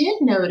I did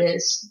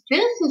notice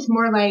this is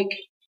more like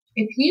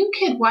if you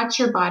could watch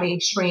your body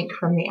shrink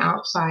from the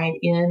outside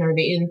in or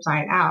the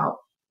inside out,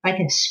 like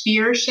a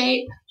spear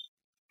shape,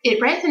 it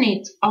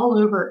resonates all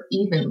over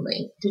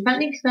evenly. Does that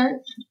make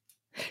sense?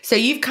 So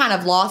you've kind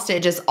of lost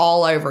it just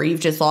all over. You've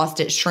just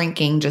lost it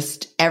shrinking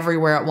just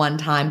everywhere at one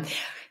time.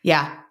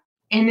 Yeah.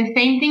 And the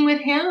same thing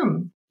with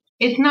him.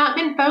 It's not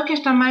been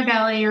focused on my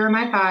belly or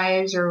my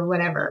thighs or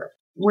whatever.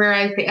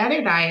 Whereas the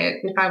other diet,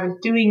 if I was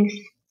doing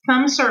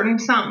some certain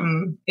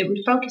something, it would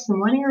focus in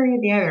one area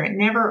or the other and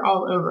never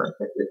all over.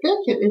 But with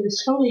this, it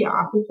was totally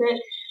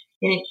opposite.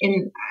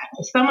 And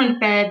someone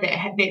said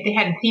that they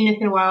hadn't seen this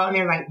in a while, and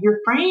they're like, your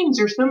frames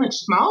are so much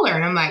smaller.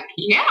 And I'm like,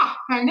 yeah,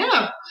 I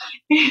know.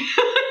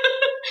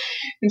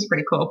 It's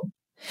pretty cool.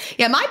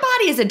 Yeah, my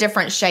body is a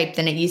different shape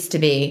than it used to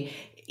be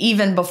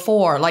even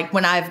before. Like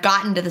when I've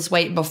gotten to this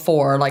weight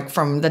before, like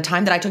from the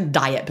time that I took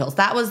diet pills,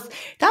 that was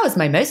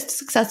my most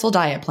successful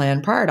diet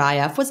plan prior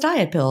to IF was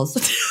diet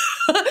pills,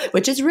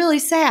 which is really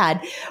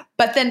sad.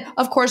 But then,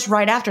 of course,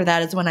 right after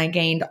that is when I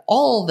gained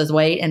all this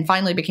weight and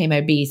finally became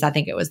obese. I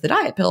think it was the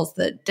diet pills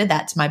that did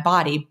that to my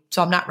body.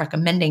 So I'm not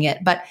recommending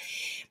it. But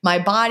my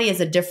body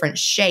is a different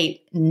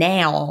shape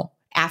now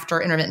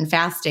after intermittent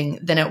fasting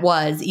than it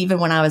was even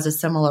when I was a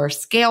similar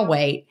scale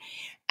weight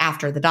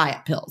after the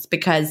diet pills,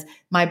 because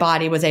my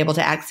body was able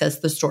to access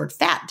the stored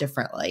fat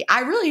differently.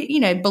 I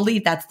really,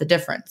 believe that's the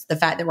difference. The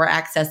fact that we're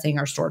accessing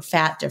our stored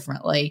fat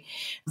differently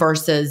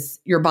versus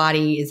your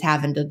body is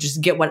having to just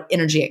get what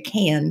energy it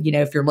can,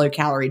 if you're low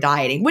calorie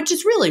dieting, which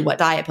is really what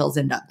diet pills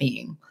end up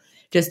being.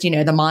 Just,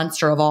 the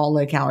monster of all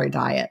low calorie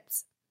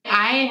diets.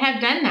 I have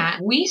done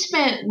that. We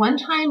spent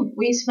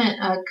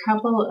a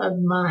couple of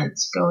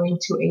months going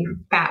to a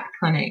fat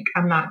clinic.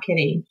 I'm not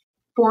kidding.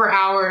 4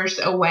 hours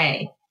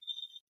away.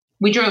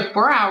 We drove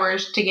 4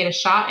 hours to get a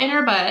shot in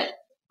her butt,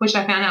 which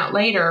I found out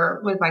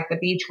later was like the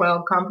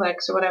B12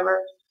 complex or whatever.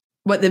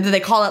 What did they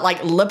call it? Like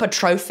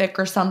lipotrophic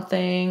or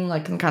something?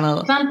 Like some kind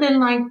of something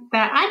like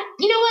that.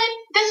 You know what?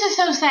 This is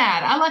so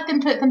sad. I let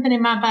them put something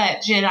in my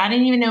butt, Jen. I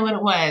didn't even know what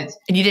it was.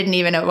 And you didn't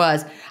even know it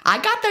was.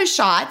 I got those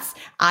shots.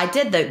 I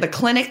did the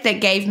clinic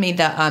that gave me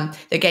the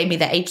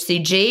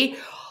HCG.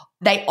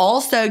 They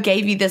also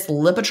gave you this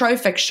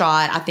lipotrophic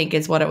shot, I think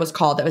is what it was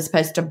called, that was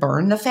supposed to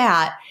burn the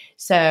fat.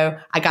 So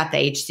I got the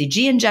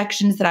HCG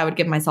injections that I would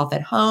give myself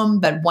at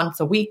home, but once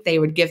a week they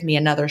would give me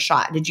another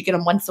shot. Did you get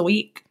them once a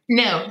week?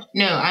 No.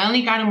 I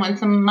only got them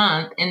once a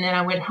month. And then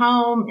I went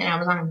home and I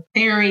was on a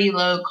very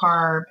low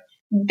carb,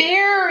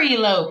 very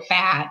low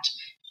fat,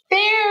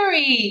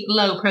 very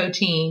low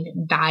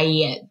protein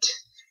diet.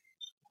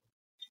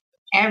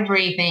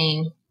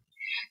 Everything.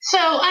 So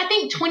I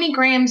think 20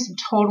 grams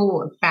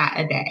total of fat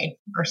a day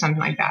or something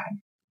like that.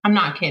 I'm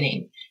not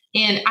kidding.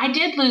 And I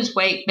did lose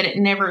weight, but it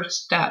never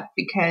stuck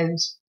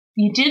because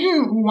you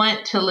didn't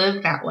want to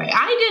live that way.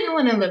 I didn't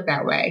want to live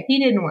that way.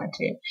 He didn't want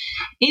to.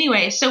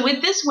 Anyway, so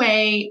with this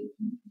way,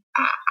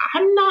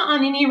 I'm not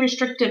on any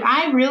restrictive.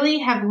 I really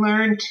have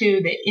learned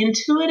the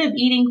intuitive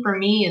eating for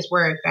me is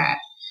where it's at.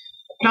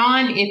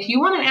 Dawn, if you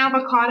want an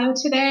avocado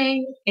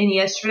today and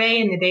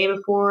yesterday and the day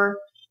before,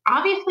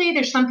 obviously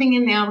there's something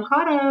in the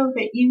avocado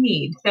that you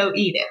need. So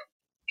eat it.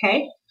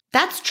 Okay.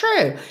 That's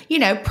true.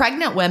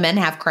 Pregnant women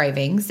have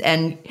cravings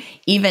and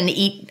even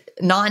eat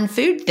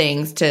non-food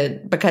things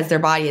because their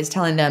body is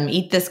telling them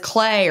eat this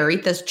clay or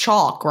eat this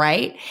chalk,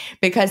 right?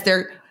 Because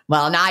no,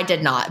 I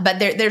did not. But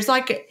there's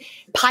like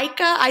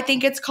pica, I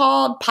think it's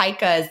called.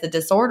 Pica is the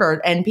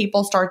disorder, and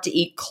people start to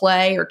eat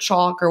clay or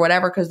chalk or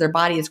whatever because their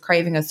body is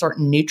craving a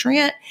certain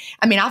nutrient.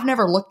 I mean, I've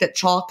never looked at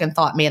chalk and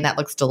thought, man, that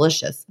looks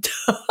delicious.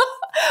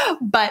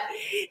 But,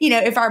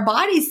 if our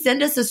bodies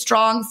send us a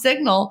strong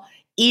signal,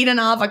 eat an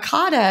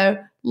avocado,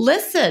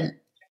 listen.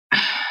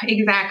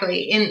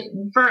 Exactly.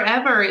 And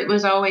forever it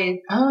was always,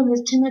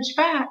 there's too much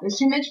fat.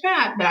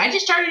 But I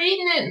just started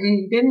eating it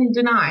and didn't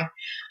deny.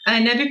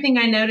 Another thing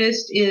I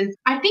noticed is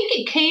I think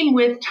it came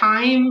with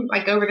time,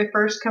 like over the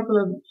first couple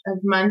of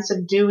months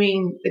of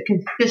doing the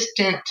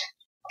consistent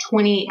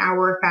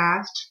 20-hour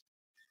fast.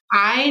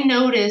 I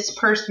noticed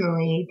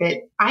personally that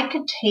I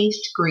could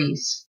taste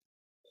grease.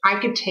 I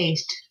could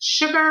taste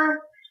sugar.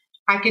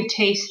 I could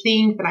taste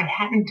things that I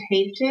hadn't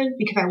tasted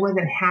because I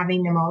wasn't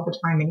having them all the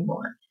time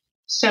anymore.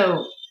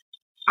 So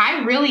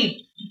I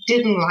really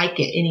didn't like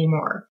it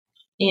anymore.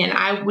 And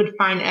I would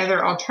find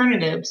other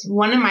alternatives.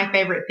 One of my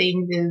favorite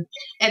things is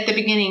at the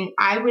beginning,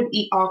 I would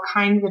eat all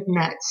kinds of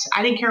nuts.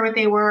 I didn't care what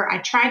they were. I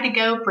tried to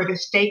go for the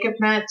steak of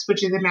nuts,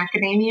 which is the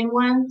macadamia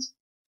ones.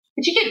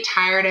 But you get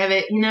tired of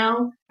it,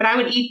 But I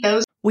would eat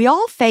those. We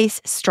all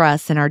face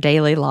stress in our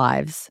daily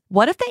lives.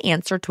 What if the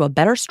answer to a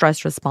better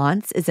stress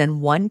response is in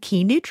one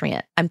key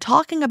nutrient? I'm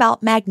talking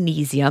about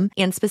magnesium,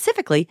 and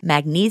specifically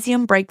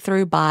Magnesium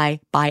Breakthrough by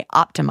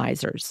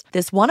Bioptimizers.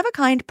 This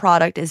one-of-a-kind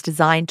product is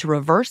designed to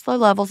reverse low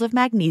levels of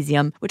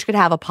magnesium, which could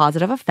have a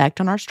positive effect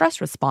on our stress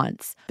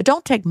response. But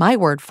don't take my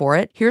word for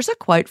it. Here's a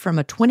quote from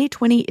a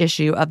 2020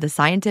 issue of the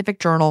scientific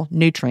journal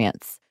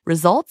Nutrients.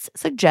 Results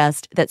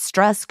suggest that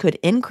stress could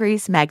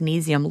increase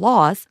magnesium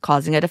loss,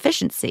 causing a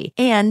deficiency.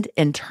 And,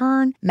 in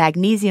turn,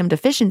 magnesium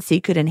deficiency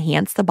could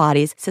enhance the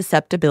body's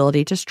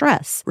susceptibility to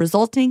stress,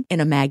 resulting in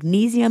a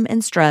magnesium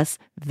and stress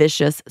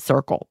vicious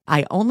circle.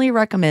 I only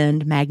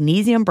recommend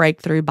Magnesium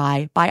Breakthrough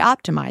by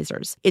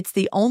Bioptimizers. It's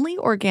the only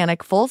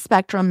organic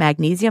full-spectrum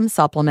magnesium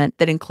supplement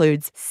that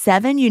includes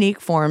 7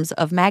 unique forms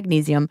of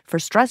magnesium for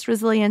stress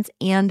resilience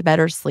and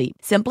better sleep.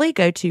 Simply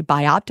go to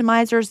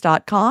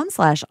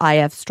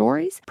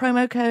bioptimizers.com/ifstories,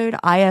 promo code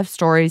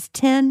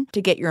IFStories10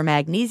 to get your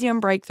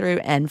Magnesium Breakthrough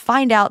and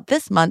find out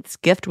this month's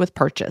gift with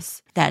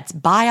purchase. That's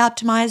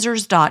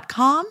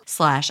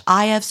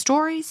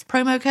bioptimizers.com/IFstories,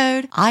 promo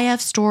code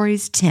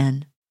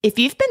IFStories10. If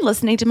you've been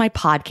listening to my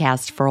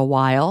podcast for a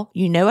while,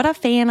 you know what a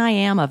fan I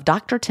am of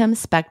Dr. Tim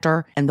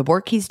Spector and the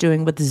work he's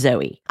doing with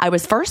Zoe. I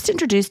was first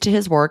introduced to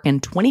his work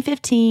in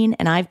 2015,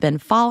 and I've been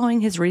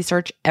following his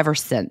research ever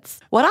since.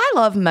 What I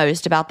love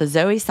most about the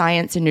Zoe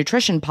Science and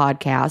Nutrition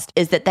podcast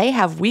is that they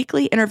have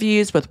weekly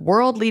interviews with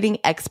world-leading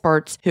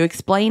experts who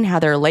explain how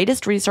their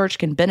latest research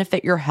can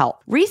benefit your health.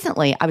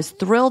 Recently, I was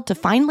thrilled to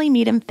finally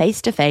meet him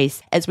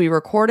face-to-face as we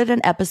recorded an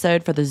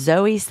episode for the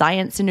Zoe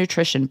Science and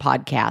Nutrition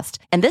podcast,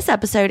 and this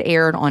episode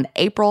aired on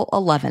April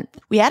 11th.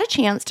 We had a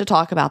chance to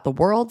talk about the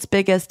world's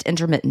biggest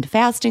intermittent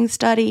fasting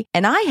study,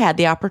 and I had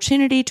the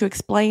opportunity to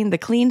explain the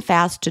clean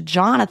fast to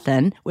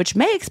Jonathan, which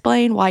may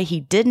explain why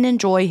he didn't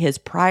enjoy his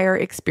prior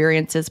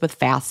experiences with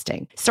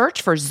fasting. Search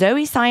for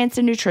Zoe Science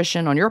and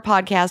Nutrition on your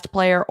podcast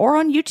player or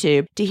on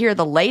YouTube to hear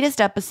the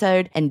latest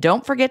episode, and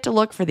don't forget to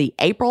look for the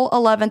April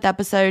 11th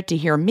episode to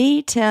hear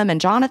me, Tim,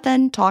 and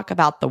Jonathan talk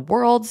about the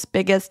world's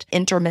biggest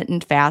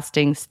intermittent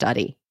fasting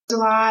study. A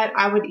lot.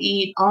 I would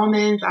eat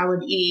almonds. I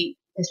would eat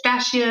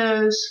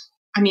pistachios.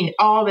 I mean,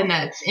 all the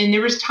nuts. And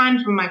there was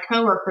times when my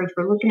coworkers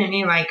were looking at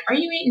me like, "Are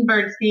you eating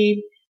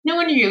birdseed? No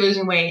wonder you're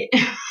losing weight."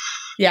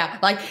 Yeah,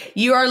 like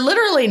you are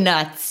literally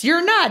nuts.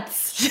 You're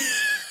nuts.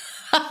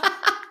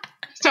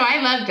 So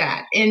I loved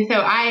that. And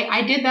so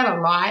I did that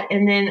a lot.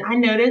 And then I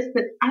noticed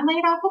that I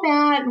laid off of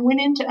that and went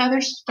into other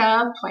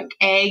stuff like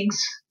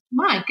eggs.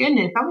 My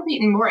goodness, I was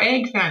eating more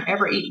eggs than I've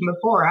ever eaten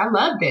before. I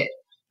loved it.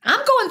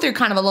 I'm going through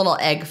kind of a little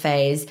egg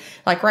phase.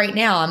 Like right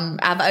now,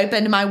 I've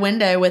opened my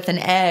window with an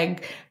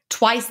egg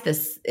twice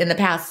in the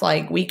past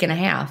week and a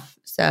half.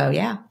 So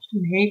yeah.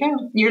 There you go.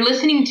 You're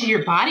listening to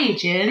your body,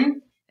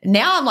 Jen.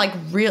 Now I'm like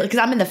really, because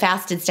I'm in the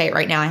fasted state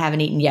right now. I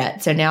haven't eaten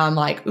yet. So now I'm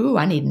like, ooh,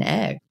 I need an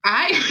egg.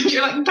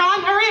 You're like,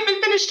 Dawn, hurry up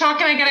and finish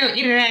talking. I gotta go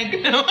eat an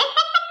egg.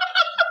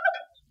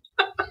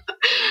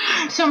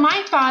 So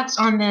my thoughts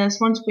on this,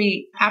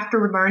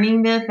 after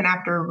learning this and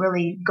after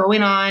really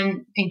going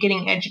on and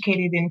getting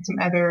educated in some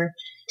other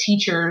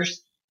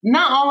teachers,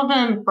 not all of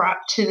them brought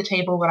to the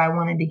table what I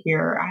wanted to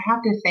hear. I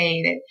have to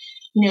say that,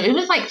 it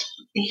was like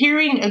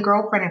hearing a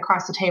girlfriend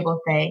across the table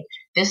say,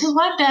 this is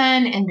what I've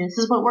done and this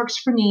is what works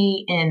for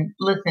me. And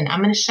listen,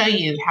 I'm going to show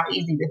you how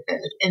easy this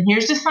is. And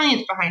here's the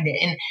science behind it.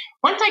 And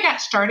once I got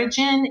started,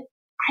 Jen,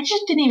 I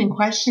just didn't even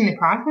question the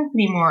process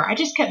anymore. I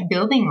just kept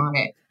building on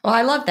it. Well,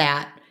 I love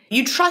that.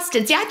 You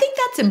trusted. See, I think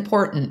that's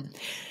important.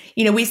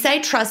 We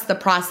say trust the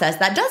process.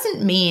 That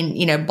doesn't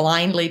mean,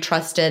 blindly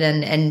trust it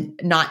and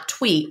not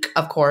tweak,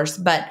 of course,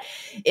 but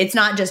it's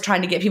not just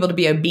trying to get people to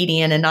be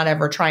obedient and not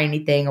ever try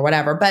anything or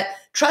whatever. But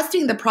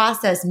trusting the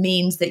process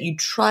means that you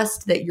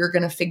trust that you're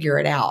going to figure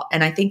it out.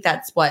 And I think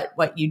that's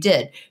what you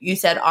did. You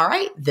said, all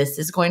right, this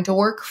is going to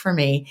work for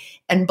me.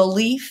 And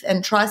belief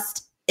and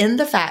trust in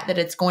the fact that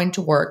it's going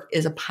to work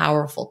is a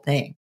powerful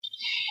thing.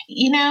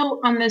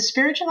 On the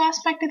spiritual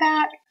aspect of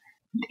that,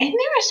 isn't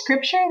there a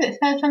scripture that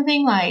says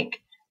something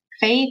like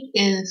faith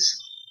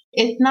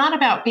it's not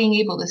about being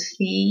able to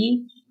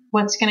see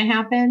what's going to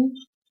happen.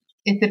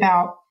 It's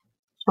about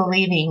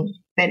believing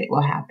that it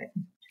will happen.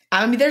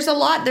 I mean, there's a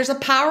lot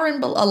of power in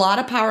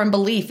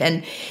belief.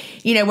 And,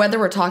 whether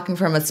we're talking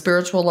from a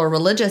spiritual or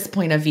religious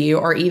point of view,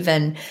 or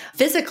even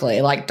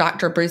physically, like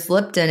Dr. Bruce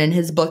Lipton in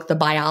his book, The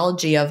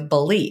Biology of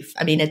Belief.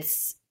 I mean,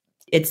 it's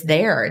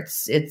there.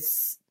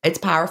 It's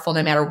powerful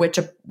no matter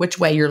which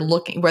way you're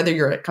looking, whether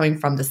you're coming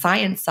from the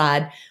science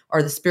side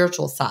or the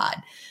spiritual side.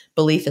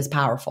 Belief is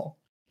powerful.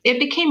 It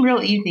became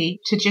real easy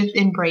to just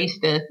embrace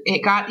this.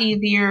 It got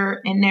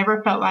easier and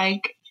never felt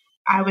like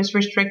I was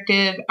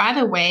restrictive. By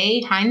the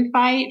way,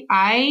 hindsight,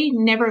 I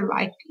never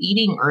liked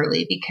eating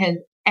early because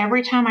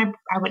every time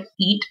I would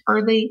eat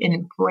early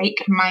and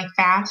break my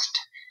fast,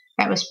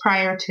 that was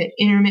prior to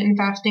intermittent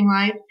fasting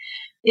life,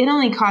 it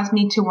only caused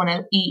me to want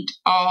to eat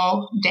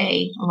all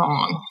day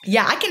long.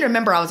 Yeah, I can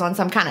remember I was on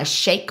some kind of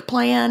shake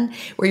plan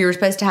where you were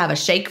supposed to have a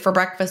shake for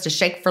breakfast, a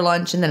shake for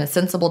lunch, and then a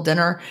sensible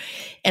dinner.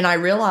 And I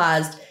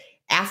realized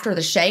after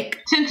the shake,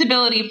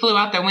 sensibility flew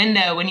out the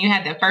window when you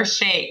had the first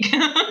shake.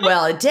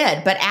 Well, it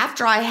did. But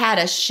after I had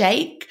a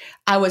shake,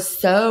 I was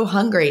so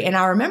hungry. And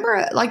I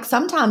remember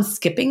sometimes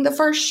skipping the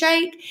first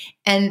shake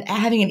and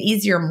having an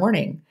easier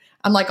morning.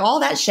 I'm like, all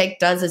that shake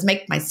does is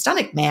make my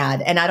stomach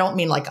mad. And I don't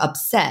mean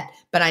upset,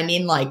 but I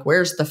mean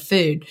where's the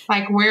food?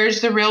 Where's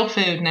the real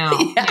food now?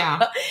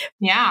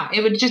 Yeah.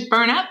 It would just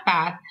burn up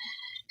fast.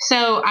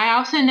 So I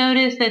also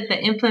noticed that the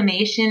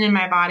inflammation in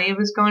my body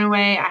was going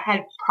away. I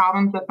had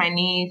problems with my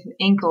knees,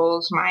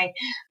 ankles, my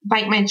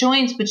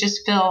joints would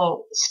just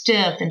feel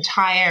stiff and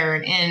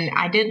tired. And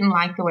I didn't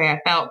like the way I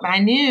felt, but I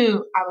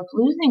knew I was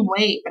losing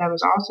weight, but I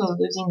was also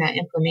losing that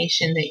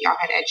inflammation that y'all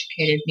had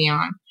educated me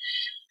on.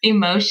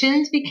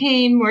 Emotions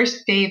became more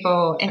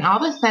stable, and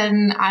all of a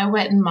sudden I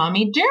wasn't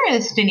mommy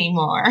dearest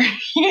anymore,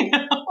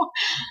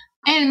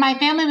 And my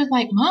family was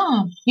like,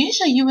 Mom,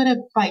 usually you would have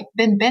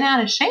been bent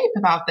out of shape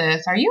about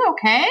this. Are you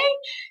okay?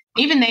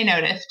 Even they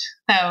noticed.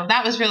 So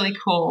that was really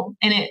cool.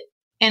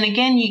 And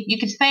again, you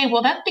could say,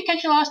 well, that's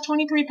because you lost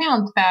 23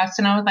 pounds fast.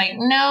 And I was like,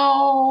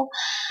 no,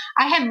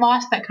 I had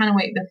lost that kind of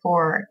weight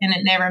before, and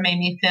it never made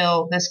me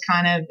feel this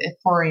kind of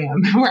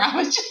euphorium where I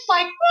was just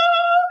like,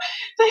 oh,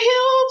 the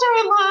hills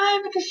are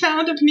alive with the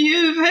sound of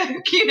music,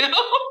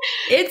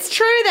 It's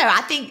true, though.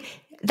 I think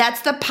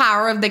that's the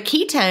power of the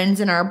ketones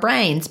in our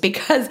brains,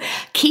 because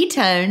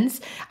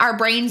ketones, our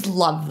brains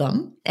love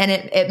them, and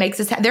it makes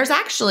us, there's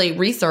actually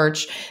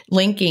research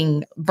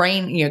linking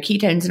brain,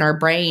 ketones in our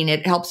brain.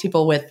 It helps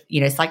people with,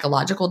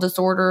 psychological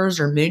disorders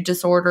or mood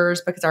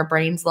disorders because our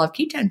brains love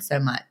ketones so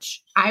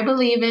much. I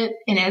believe it.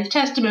 And as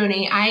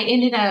testimony, I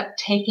ended up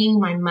taking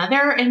my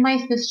mother and my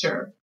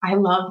sister. I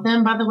love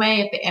them, by the way.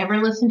 If they ever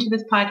listen to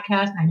this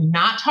podcast, I'm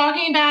not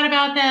talking bad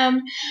about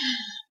them.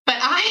 But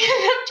I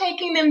ended up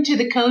taking them to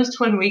the coast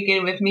one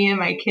weekend with me and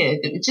my kids.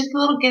 It was just a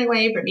little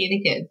getaway for me and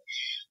the kids.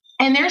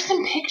 And there's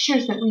some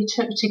pictures that we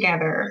took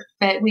together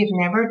that we've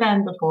never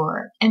done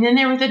before. And then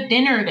there was a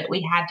dinner that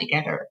we had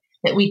together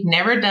that we'd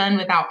never done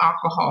without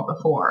alcohol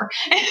before.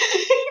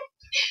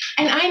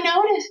 And I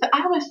noticed that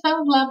I was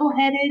so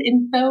level-headed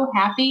and so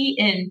happy.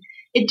 And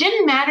it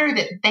didn't matter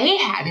that they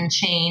hadn't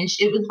changed.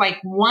 It was like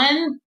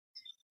one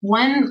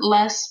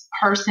less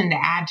person to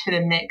add to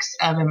the mix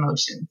of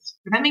emotions.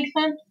 Does that make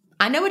sense?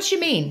 I know what you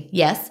mean.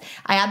 Yes,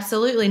 I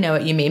absolutely know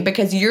what you mean,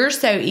 because you're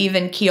so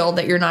even-keeled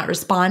that you're not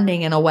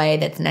responding in a way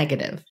that's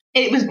negative.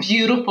 It was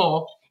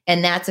beautiful.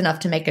 And that's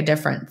enough to make a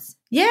difference.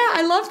 Yeah,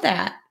 I love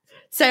that.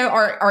 So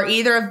are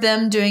either of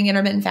them doing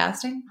intermittent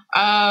fasting?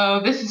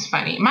 Oh, this is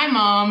funny. My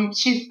mom,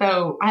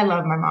 I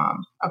love my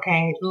mom.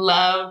 Okay.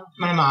 Love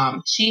my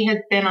mom. She has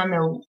been on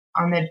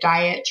the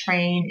diet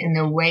train and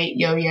the weight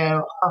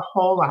yo-yo her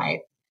whole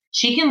life.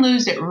 She can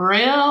lose it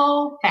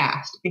real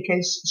fast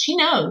because she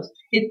knows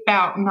it's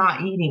about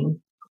not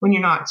eating when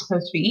you're not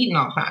supposed to be eating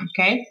all the time,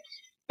 okay?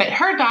 But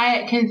her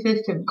diet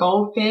consists of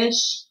goldfish,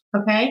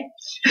 okay?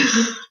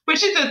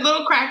 Which is those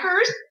little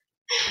crackers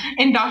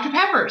and Dr.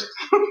 Peppers.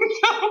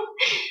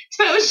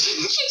 so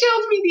she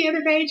tells me the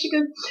other day, she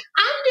goes,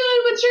 I'm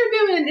doing what you're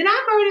doing, and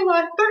I've already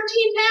lost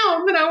 13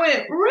 pounds. And I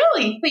went,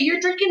 really? But you're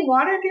drinking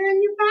water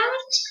during your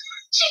fast?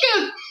 She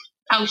goes,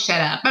 oh,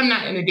 shut up. I'm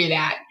not going to do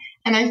that.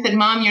 And I said,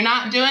 Mom, you're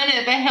not doing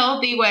it the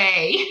healthy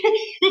way.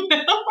 You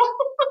know?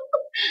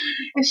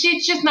 And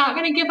she's just not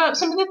going to give up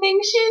some of the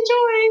things she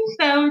enjoys.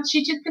 So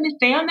she's just going to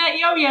stay on that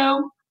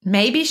yo-yo.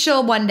 Maybe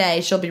one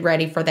day she'll be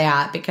ready for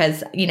that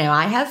because,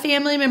 I have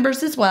family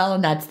members as well,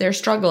 and that's their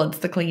struggle. It's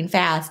the clean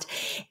fast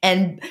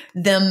and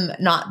them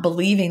not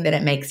believing that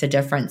it makes a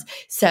difference.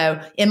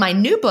 So in my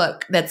new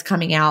book that's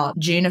coming out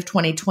June of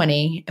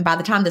 2020, and by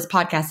the time this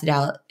podcast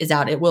is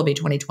out, it will be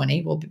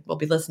 2020. We'll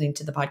be listening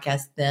to the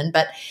podcast then,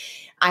 but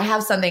I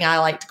have something I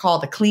like to call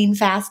the Clean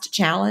Fast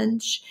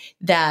Challenge,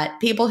 that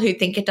people who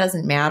think it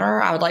doesn't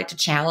matter, I would like to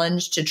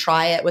challenge to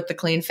try it with the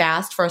Clean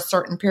Fast for a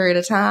certain period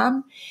of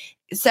time.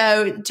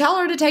 So tell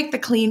her to take the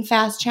Clean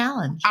Fast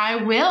Challenge. I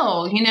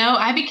will.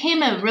 I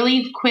became a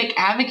really quick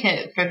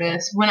advocate for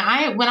this. When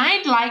I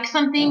like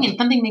something and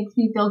something makes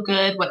me feel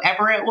good,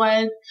 whatever it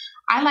was,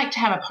 I like to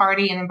have a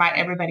party and invite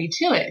everybody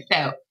to it.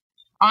 So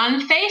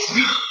on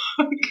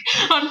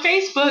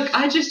Facebook,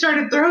 I just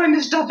started throwing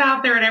this stuff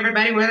out there at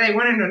everybody, whether they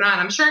wanted it or not.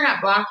 I'm sure I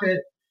got blocked.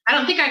 I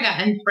don't think I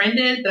got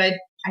unfriended, but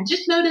I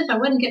just noticed I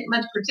wasn't getting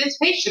much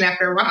participation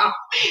after a while.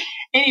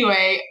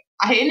 Anyway,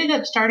 I ended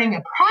up starting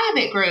a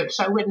private group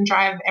so I wouldn't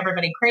drive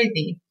everybody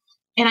crazy.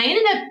 And I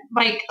ended up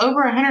like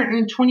over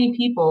 120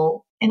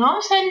 people. And all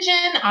of a sudden,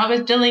 Jen, I was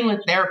dealing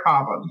with their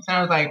problems. And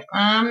I was like,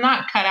 I'm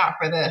not cut out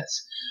for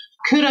this.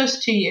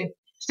 Kudos to you.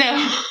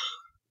 So...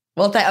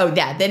 Well,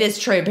 that is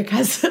true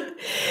because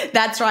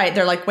that's right.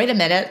 They're like, wait a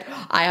minute,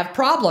 I have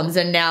problems.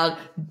 And now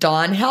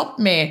Dawn helped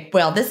me.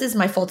 Well, this is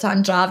my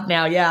full-time job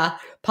now. Yeah.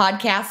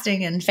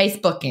 Podcasting and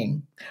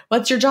Facebooking.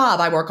 What's your job?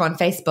 I work on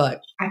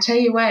Facebook. I tell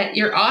you what,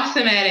 you're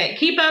awesome at it.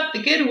 Keep up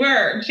the good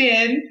work,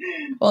 Jen.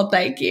 Well,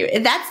 thank you.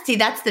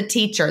 That's the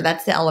teacher.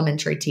 That's the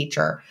elementary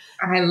teacher.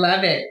 I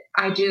love it.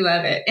 I do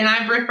love it. And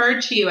I've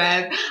referred to you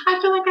as, I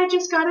feel like I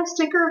just got a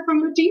sticker from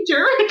the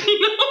teacher.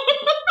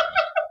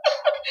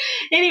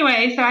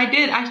 Anyway, so I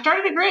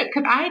started a group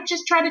because I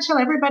just try to tell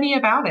everybody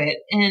about it.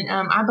 And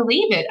I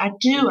believe it. I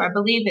do. I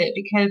believe it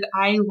because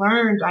I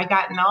learned, I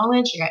got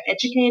knowledge, I got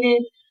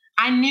educated.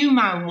 I knew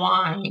my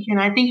why. And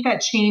I think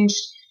that changed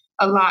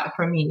a lot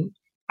for me.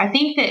 I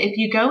think that if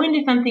you go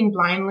into something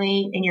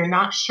blindly and you're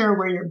not sure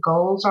where your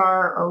goals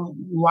are or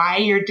why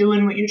you're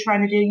doing what you're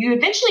trying to do, you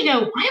eventually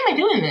go, why am I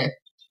doing this?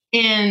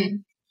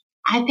 And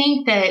I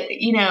think that,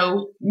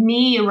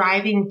 me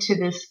arriving to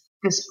this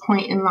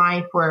point in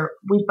life where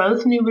we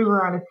both knew we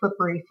were on a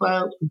slippery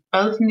slope. We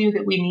both knew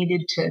that we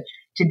needed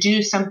to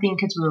do something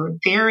because we were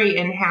very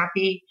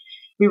unhappy.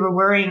 We were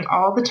worrying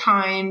all the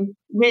time,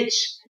 which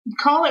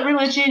call it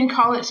religion,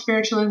 call it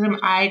spiritualism.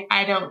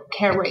 I don't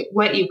care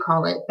what you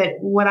call it. But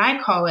what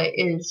I call it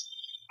is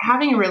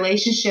having a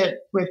relationship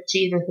with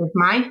Jesus as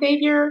my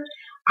Savior.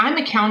 I'm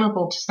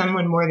accountable to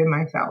someone more than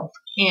myself.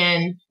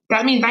 And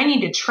that means I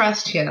need to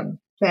trust him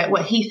that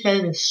what he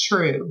says is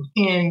true.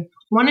 And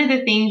one of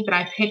the things that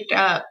I picked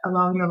up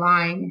along the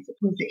lines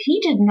was that he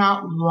did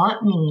not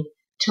want me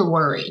to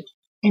worry.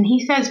 And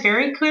he says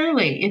very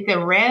clearly, it's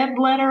a red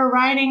letter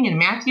writing in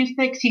Matthew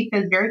 6. He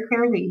says very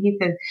clearly, he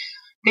says,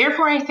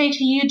 therefore I say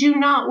to you, do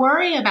not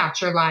worry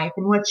about your life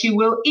and what you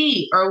will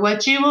eat or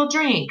what you will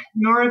drink,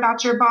 nor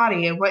about your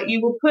body and what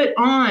you will put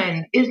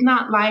on. Is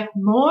not life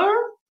more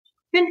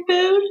than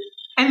food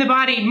and the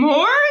body more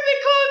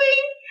than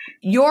clothing?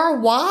 Your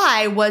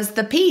why was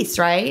the peace,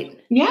 right?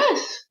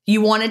 Yes.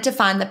 You wanted to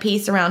find the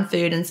peace around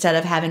food instead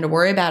of having to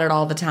worry about it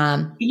all the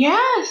time.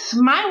 Yes.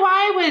 My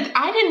why was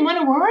I didn't want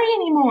to worry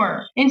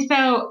anymore. And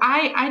so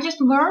I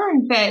just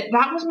learned that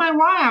was my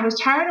why. I was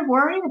tired of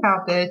worrying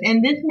about this.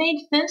 And this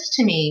made sense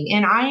to me.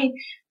 And I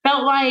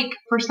felt like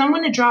for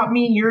someone to drop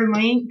me your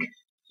link,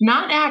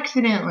 not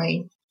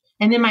accidentally,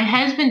 and then my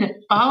husband to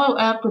follow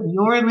up with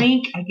your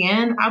link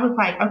again, I was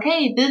like,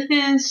 okay, this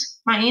is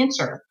my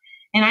answer.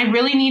 And I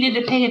really needed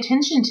to pay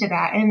attention to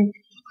that.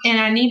 And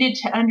I needed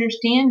to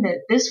understand that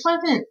this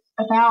wasn't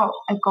about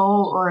a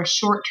goal or a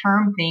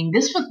short-term thing.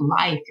 This was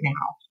life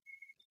now.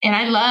 And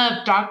I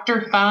love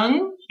Dr.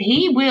 Fung.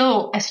 He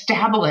will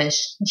establish,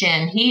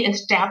 Jen, he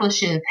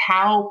establishes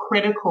how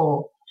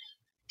critical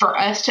for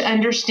us to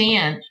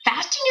understand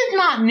fasting is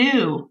not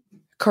new.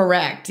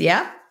 Correct.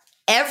 Yeah.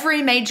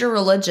 Every major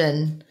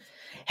religion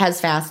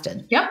has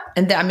fasted. Yep.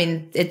 And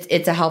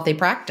it's a healthy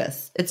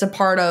practice. It's a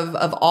part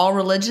of all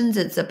religions.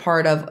 It's a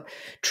part of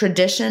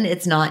tradition.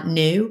 It's not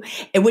new,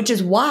 which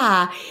is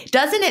why,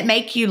 doesn't it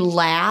make you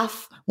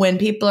laugh when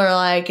people are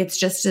like, it's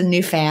just a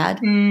new fad?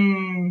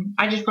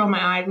 I just roll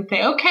my eyes and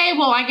say, okay,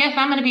 well, I guess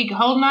I'm going to be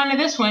holding on to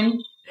this one.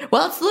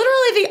 Well, it's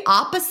literally the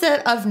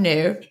opposite of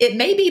new. It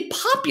may be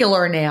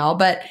popular now,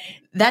 but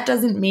that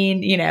doesn't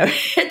mean,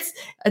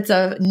 it's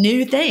a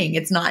new thing.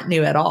 It's not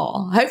new at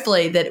all.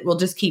 Hopefully that it will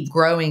just keep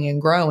growing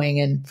and growing.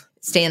 And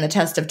stand the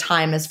test of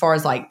time as far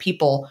as like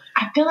people?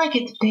 I feel like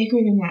it's bigger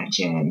than that,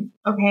 Jen.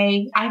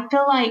 Okay. I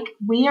feel like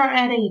we are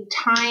at a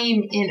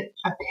time, in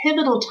a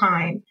pivotal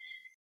time,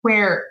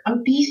 where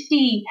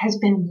obesity has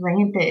been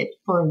rampant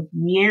for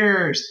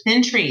years,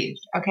 centuries.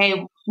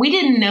 Okay. We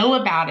didn't know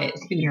about it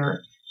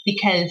sooner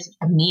because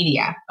of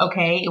media.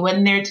 Okay. It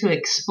wasn't there to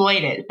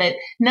exploit it, but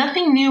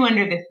nothing new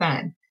under the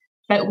sun.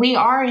 But we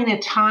are in a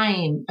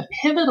time, a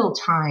pivotal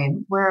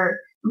time, where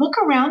look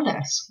around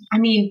us. I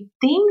mean,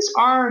 things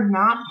are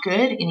not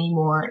good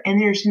anymore,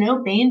 and there's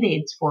no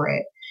Band-Aids for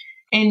it.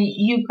 And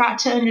you've got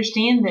to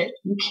understand that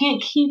you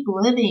can't keep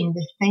living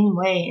the same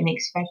way and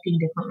expecting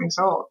different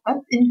results.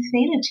 That's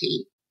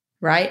insanity.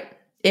 Right?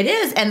 It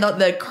is. And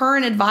the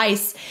current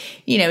advice,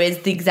 is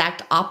the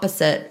exact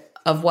opposite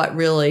of what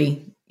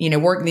really,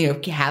 work.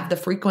 Have the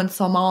frequent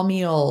small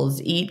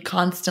meals, eat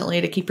constantly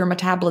to keep your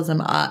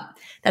metabolism up.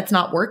 That's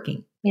not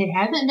working. It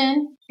hasn't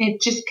been.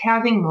 It's just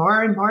causing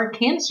more and more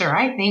cancer,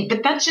 I think.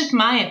 But that's just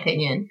my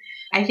opinion.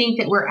 I think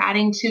that we're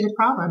adding to the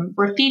problem.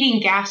 We're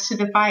feeding gas to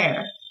the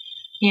fire.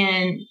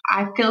 And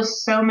I feel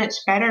so much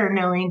better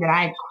knowing that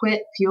I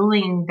quit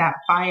fueling that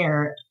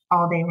fire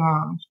all day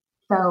long.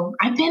 So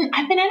I've been in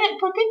it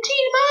for 15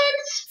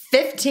 months.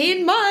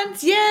 15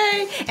 months.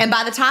 Yay. And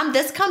by the time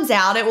this comes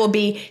out, it will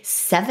be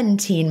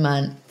 17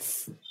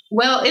 months.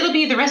 Well, it'll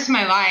be the rest of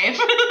my life.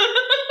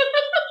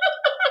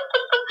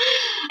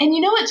 And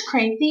you know what's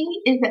crazy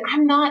is that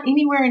I'm not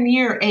anywhere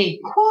near a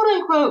quote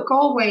unquote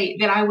goal weight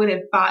that I would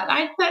have thought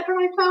I set for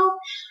myself.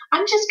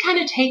 I'm just kind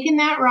of taking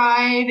that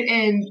ride,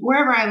 and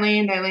wherever I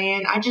land, I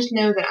land. I just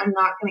know that I'm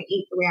not going to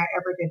eat the way I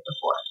ever did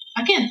before.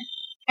 Again,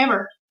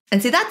 ever.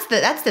 And see, that's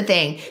the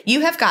thing.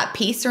 You have got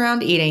peace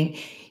around eating.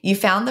 You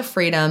found the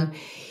freedom.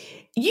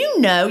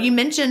 You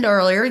mentioned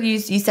earlier, you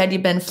said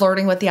you've been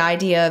flirting with the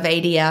idea of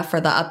ADF,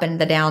 or the up and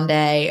the down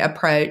day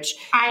approach.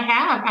 I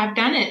have. I've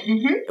done it.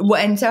 Mm-hmm.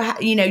 And so,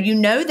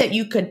 that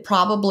you could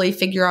probably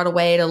figure out a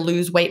way to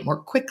lose weight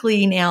more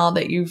quickly now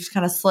that you've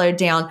kind of slowed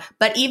down.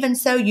 But even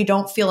so, you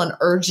don't feel an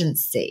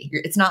urgency.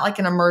 It's not like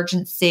an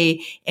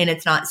emergency, and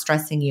it's not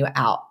stressing you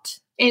out.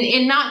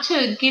 And not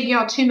to give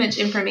y'all too much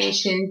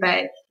information,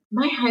 but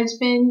my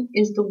husband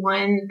is the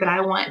one that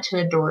I want to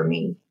adore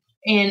me.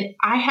 And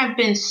I have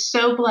been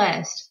so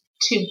blessed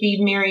to be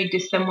married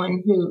to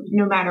someone who,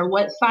 no matter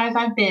what size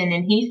I've been,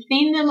 and he's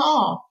seen them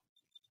all,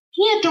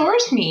 he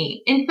adores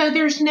me. And so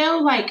there's no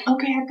like,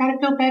 okay, I've got to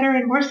feel better,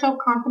 and we're so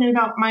confident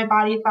about my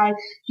body size.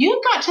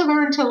 You've got to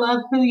learn to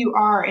love who you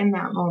are in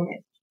that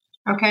moment.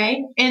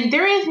 Okay? And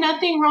there is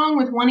nothing wrong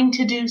with wanting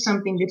to do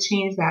something to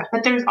change that.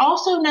 But there's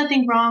also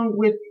nothing wrong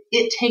with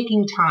it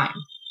taking time.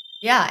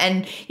 Yeah.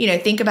 And,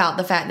 think about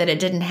the fact that it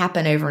didn't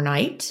happen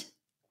overnight.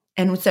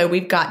 And so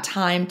we've got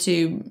time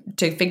to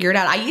figure it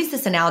out. I used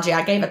this analogy.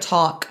 I gave a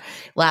talk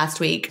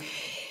last week.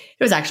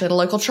 It was actually at a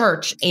local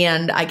church.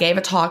 And I gave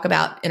a talk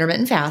about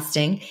intermittent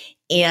fasting.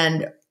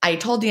 And I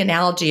told the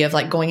analogy of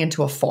like going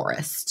into a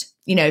forest.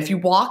 If you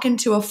walk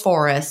into a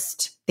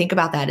forest, think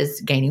about that as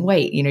gaining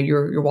weight.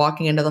 You're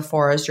walking into the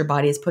forest, your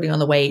body is putting on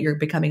the weight, you're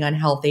becoming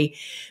unhealthy.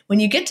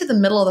 When you get to the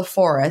middle of the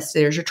forest,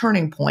 there's your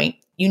turning point.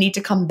 You need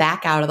to come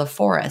back out of the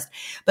forest.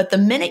 But the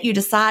minute you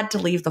decide to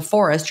leave the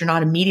forest, you're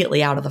not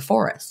immediately out of the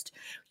forest.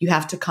 You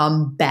have to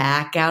come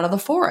back out of the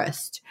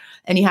forest,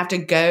 and you have to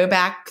go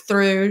back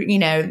through,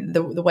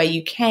 the way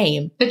you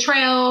came. The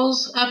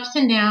trails, ups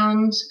and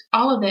downs,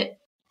 all of it.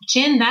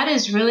 Jen, that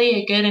is really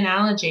a good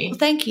analogy. Well,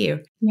 thank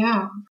you.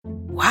 Yeah.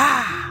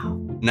 Wow.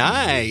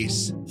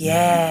 Nice.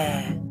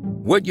 Yeah.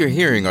 What you're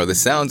hearing are the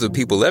sounds of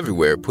people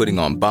everywhere putting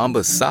on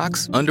Bombas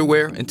socks,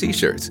 underwear, and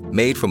T-shirts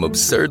made from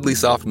absurdly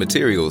soft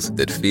materials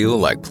that feel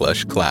like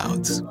plush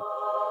clouds.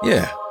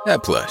 Yeah,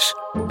 that plush.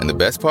 And the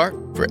best part?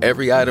 For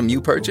every item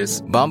you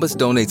purchase, Bombas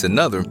donates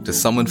another to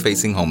someone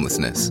facing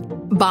homelessness.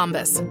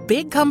 Bombas.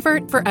 Big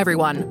comfort for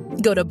everyone.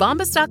 Go to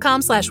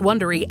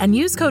bombas.com/Wondery and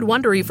use code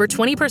Wondery for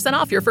 20%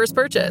 off your first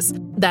purchase.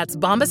 That's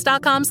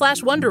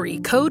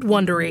bombas.com/Wondery, code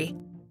Wondery.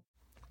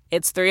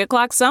 It's 3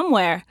 o'clock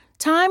somewhere.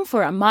 Time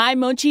for a My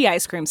Mochi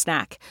ice cream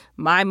snack.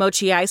 My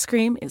Mochi ice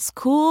cream is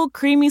cool,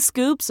 creamy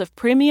scoops of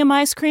premium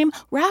ice cream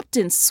wrapped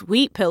in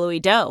sweet, pillowy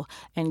dough.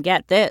 And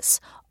get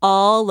this,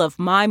 all of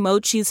My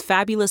Mochi's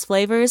fabulous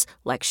flavors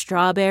like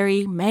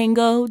strawberry,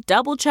 mango,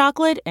 double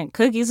chocolate, and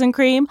cookies and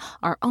cream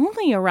are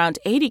only around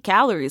 80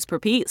 calories per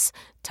piece.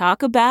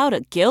 Talk about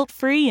a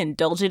guilt-free,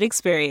 indulgent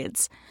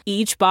experience.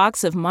 Each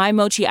box of My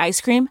Mochi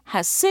ice cream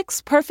has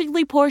 6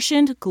 perfectly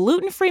portioned,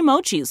 gluten-free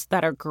mochis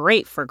that are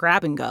great for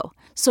grab and go.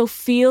 So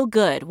feel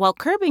good while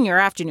curbing your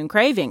afternoon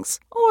cravings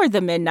or the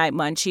midnight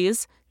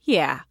munchies.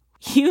 Yeah,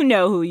 you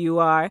know who you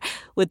are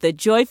with the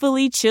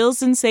joyfully chill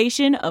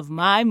sensation of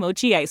My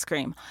Mochi ice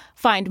cream.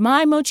 Find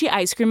My Mochi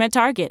ice cream at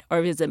Target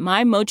or visit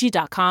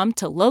MyMochi.com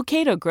to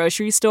locate a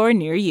grocery store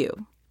near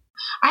you.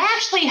 I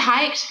actually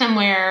hiked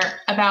somewhere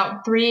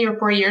about 3 or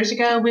 4 years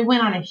ago. We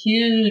went on a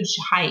huge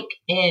hike,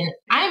 and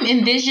I'm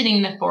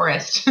envisioning the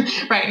forest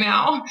right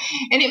now.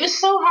 And it was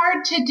so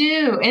hard to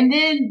do. And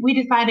then we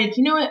decided,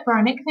 you know what, for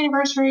our next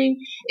anniversary,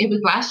 it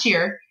was last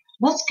year,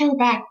 let's go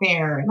back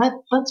there.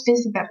 Let's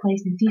visit that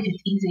place and see if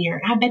it's easier.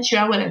 And I bet you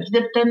I would have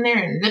zipped in there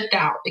and zipped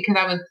out because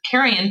I was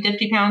carrying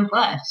 50 pounds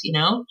less,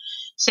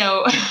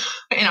 So,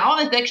 and all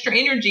this extra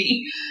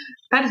energy,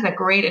 that is a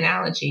great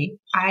analogy.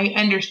 I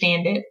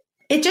understand it.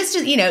 It just,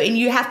 and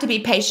you have to be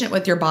patient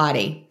with your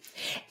body.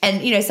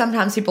 And,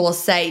 sometimes people will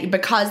say,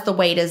 because the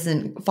weight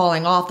isn't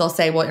falling off, they'll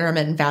say, well,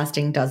 intermittent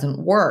fasting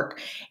doesn't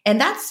work. And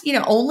that's,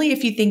 only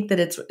if you think that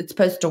it's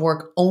supposed to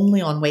work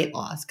only on weight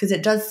loss, because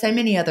it does so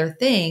many other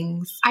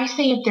things. I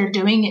say if they're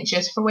doing it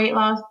just for weight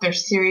loss, they're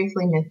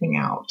seriously missing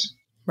out.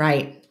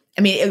 Right.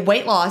 I mean,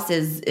 weight loss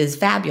is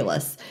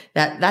fabulous.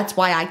 That's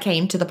why I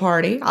came to the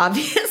party.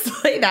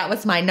 Obviously, that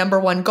was my number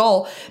one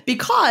goal,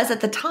 because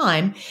at the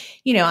time,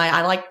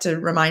 I like to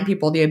remind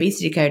people the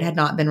obesity code had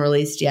not been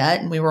released yet,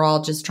 and we were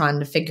all just trying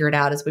to figure it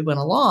out as we went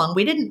along.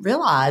 We didn't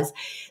realize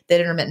that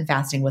intermittent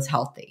fasting was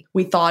healthy.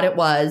 We thought it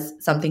was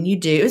something you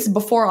do. It was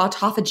before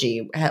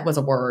autophagy was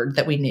a word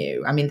that we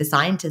knew. I mean, the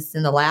scientists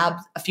in the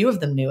labs, a few of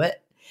them knew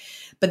it.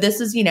 But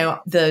this is,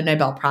 the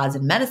Nobel Prize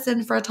in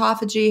medicine for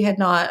autophagy had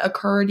not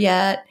occurred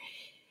yet.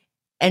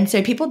 And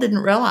so people didn't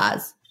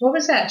realize. What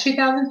was that,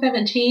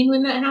 2017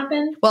 when that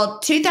happened? Well,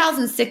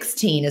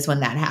 2016 is when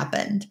that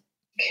happened.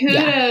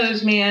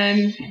 Kudos,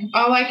 man.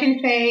 All I can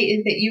say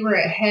is that you were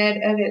ahead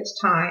of its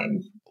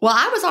time. Well,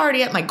 I was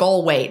already at my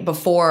goal weight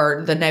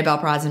before the Nobel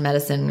Prize in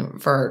medicine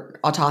for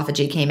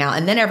autophagy came out.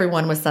 And then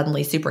everyone was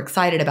suddenly super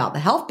excited about the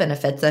health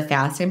benefits of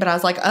fasting. But I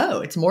was like, oh,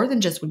 it's more than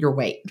just your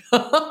weight.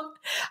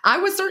 I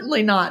was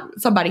certainly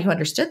not somebody who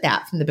understood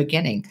that from the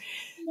beginning.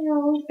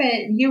 No,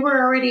 but you were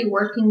already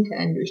working to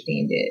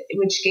understand it,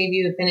 which gave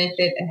you a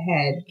benefit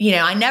ahead.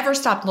 I never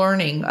stopped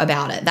learning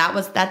about it.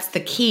 That's the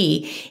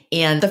key.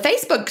 And the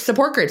Facebook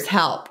support groups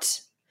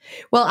helped.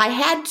 Well, I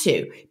had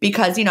to,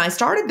 because, I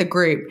started the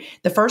group.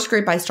 The first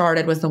group I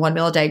started was the 1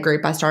 meal a day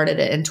group. I started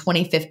it in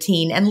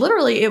 2015. And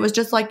literally it was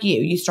just like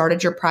you. You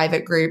started your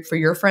private group for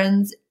your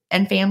friends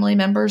and family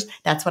members.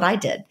 That's what I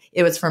did.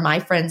 It was for my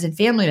friends and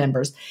family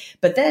members.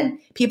 But then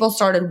people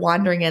started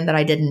wandering in that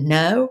I didn't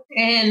know.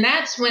 And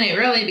that's when it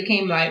really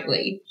became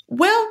lively.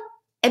 Well,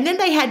 and then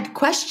they had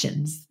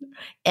questions.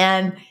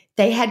 And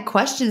they had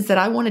questions that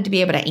I wanted to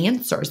be able to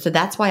answer. So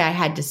that's why I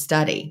had to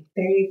study.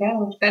 There you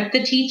go. That's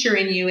the teacher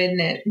in you,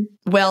 isn't it?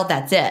 Well,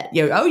 that's it.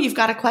 You've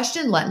got a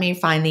question? Let me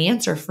find the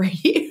answer for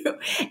you.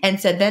 And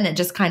so then it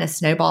just kind of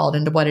snowballed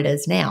into what it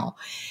is now.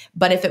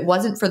 But if it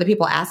wasn't for the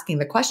people asking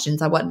the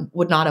questions, I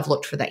would not have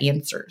looked for the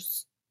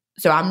answers.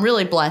 So I'm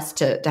really blessed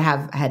to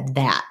have had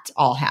that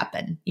all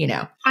happen,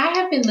 I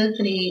have been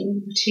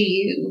listening to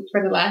you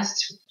for the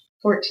last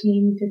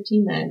 14,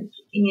 15 months.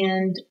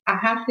 And I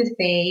have to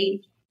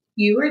say,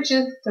 you are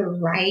just the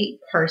right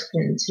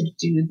person to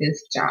do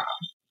this job.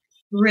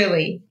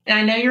 Really. And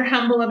I know you're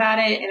humble about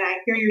it and I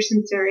hear your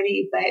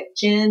sincerity, but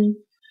Jen,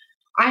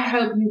 I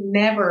hope you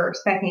never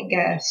second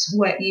guess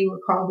what you were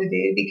called to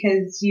do,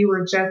 because you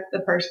were just the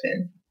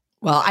person.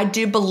 Well, I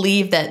do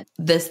believe that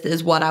this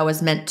is what I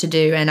was meant to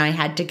do, and I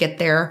had to get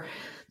there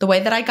the way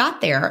that I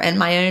got there. And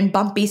my own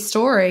bumpy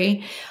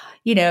story,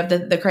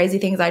 the crazy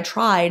things I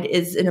tried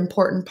is an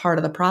important part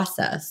of the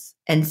process.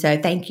 And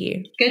so thank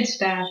you. Good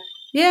stuff.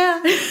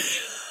 Yeah.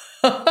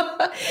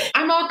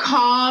 I'm all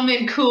calm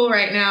and cool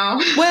right now.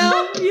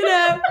 Well,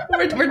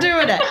 we're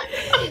doing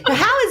it. But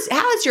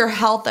how is your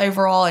health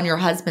overall and your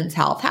husband's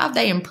health? How have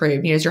they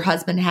improved? Has your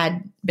husband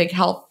had big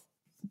health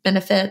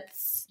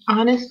benefits?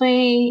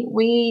 Honestly,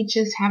 we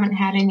just haven't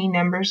had any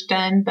numbers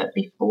done. But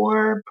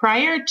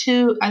prior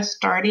to us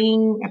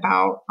starting,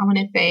 about, I want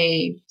to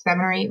say 7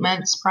 or 8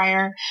 months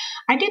prior,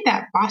 I did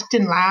that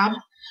Boston lab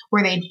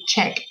where they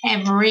check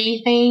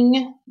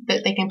everything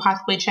that they can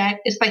possibly check.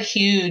 It's like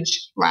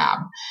huge lab.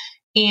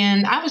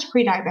 And I was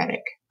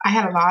pre-diabetic. I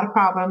had a lot of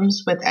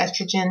problems with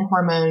estrogen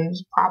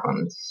hormones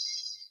problems.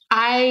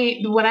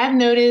 What I've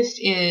noticed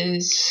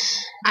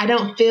is I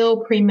don't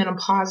feel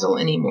premenopausal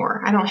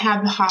anymore. I don't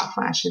have the hot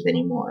flashes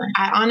anymore.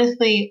 I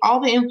honestly,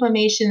 all the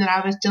inflammation that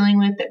I was dealing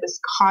with that was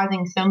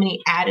causing so many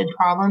added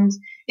problems,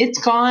 it's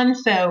gone.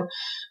 So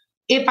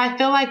if I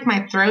feel like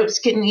my throat's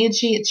getting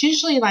itchy, it's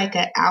usually like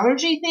an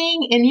allergy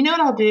thing. And you know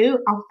what I'll do?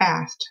 I'll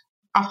fast.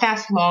 I'll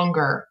fast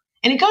longer.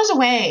 And it goes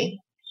away.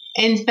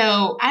 And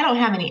so I don't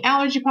have any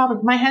allergy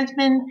problems. My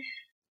husband,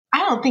 I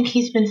don't think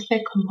he's been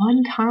sick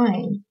one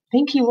time.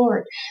 Thank you,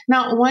 Lord.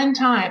 Not one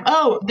time.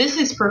 Oh, this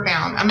is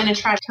profound. I'm going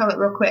to try to tell it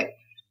real quick.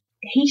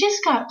 He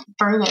just got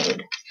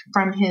furloughed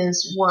from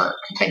his work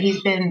that he's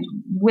been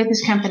with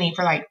his company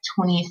for like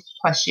 20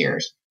 plus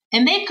years.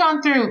 And they've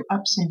gone through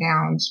ups and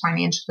downs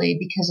financially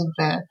because of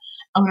the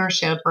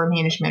ownership or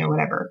management or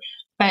whatever.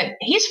 But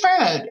he's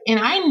furloughed. And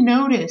I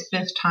noticed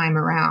this time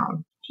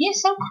around, he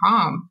is so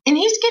calm. And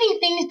he's getting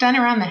things done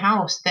around the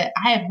house that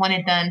I have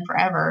wanted done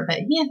forever. But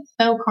he is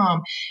so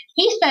calm.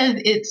 He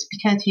says it's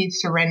because he's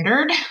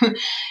surrendered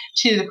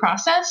to the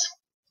process.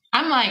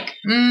 I'm like,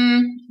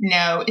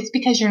 no, it's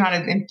because you're not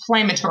as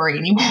inflammatory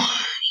anymore.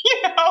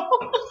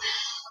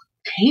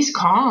 He's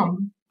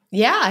calm.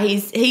 Yeah,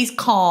 he's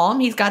calm.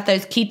 He's got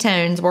those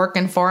ketones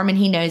working for him, and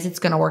he knows it's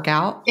going to work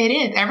out. It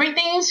is.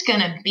 Everything's going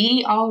to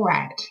be all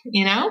right,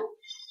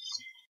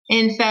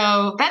 And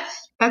so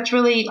that's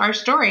really our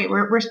story.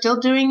 We're still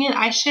doing it.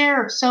 I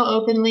share so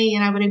openly,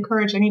 and I would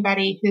encourage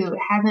anybody who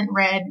hasn't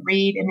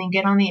read, and then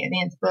get on the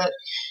advanced book.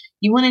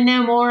 You want to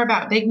know more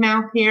about Big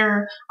Mouth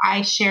here?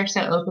 I share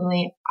so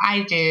openly.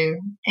 I do.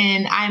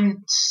 And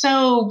I'm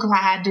so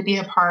glad to be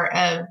a part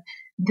of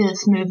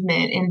this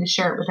movement and to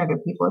share it with other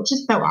people. It's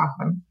just so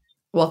awesome.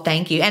 Well,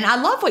 thank you. And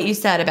I love what you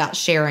said about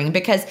sharing,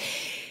 because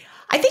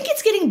I think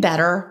it's getting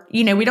better.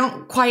 We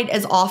don't quite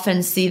as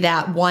often see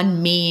that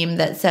one meme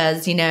that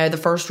says, the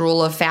first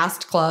rule of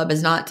Fast Club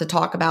is not to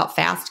talk about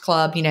Fast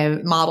Club,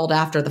 modeled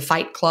after the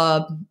Fight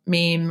Club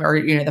meme, or,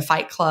 the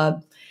Fight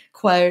Club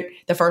quote.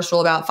 The first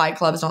rule about Fight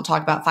Club is don't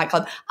talk about Fight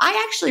Club.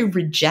 I actually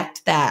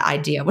reject that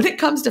idea when it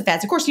comes to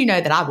fast. Of course,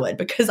 that I would,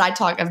 because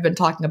I've been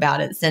talking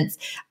about it since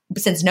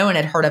no one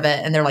had heard of it.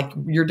 And they're like,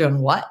 you're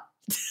doing what?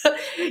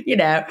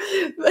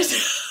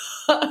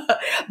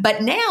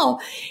 But now,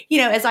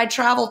 as I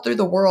travel through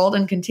the world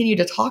and continue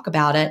to talk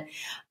about it,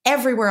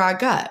 everywhere I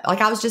go, like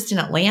I was just in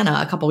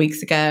Atlanta a couple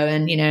weeks ago,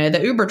 and,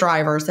 the Uber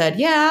driver said,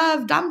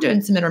 yeah, I'm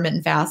doing some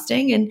intermittent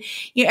fasting. And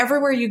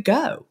everywhere you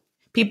go,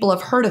 people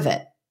have heard of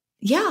it.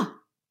 Yeah.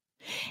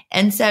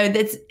 And so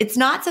it's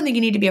not something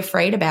you need to be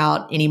afraid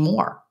about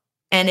anymore.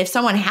 And if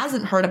someone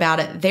hasn't heard about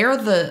it, they're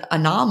the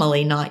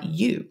anomaly, not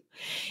you.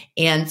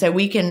 And so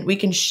we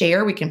can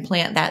share, we can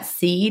plant that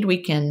seed, we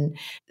can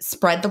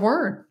spread the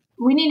word.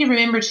 We need to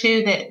remember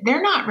too that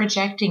they're not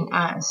rejecting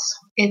us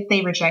if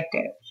they reject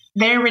it.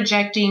 They're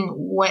rejecting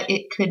what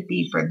it could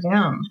be for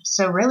them.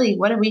 So really,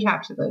 what do we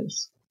have to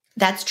lose?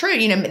 That's true.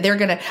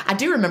 I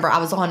do remember I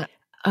was on,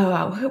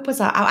 who was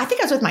I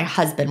think I was with my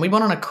husband. We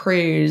went on a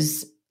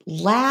cruise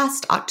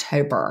last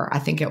October, I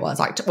think it was.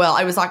 It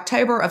was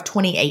October of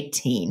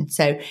 2018.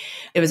 So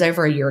it was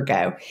over a year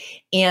ago.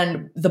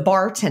 And the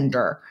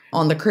bartender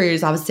on the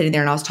cruise, I was sitting there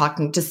and I was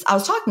talking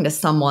to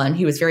someone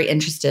who was very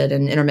interested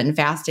in intermittent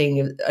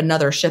fasting,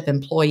 another ship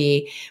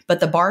employee. But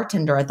the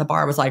bartender at the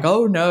bar was like,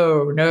 oh,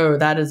 no,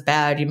 that is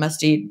bad. You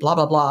must eat blah,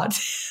 blah, blah.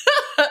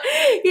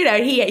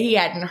 He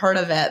hadn't heard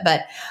of it.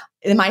 But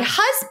my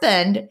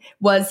husband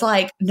was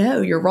like, no,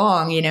 you're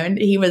wrong, and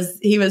he was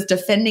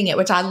defending it,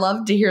 which I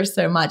love to hear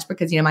so much,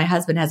 because, my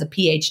husband has a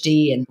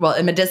PhD in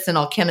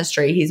medicinal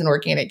chemistry. He's an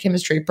organic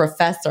chemistry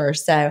professor.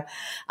 So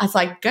I was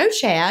like, go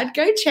Chad.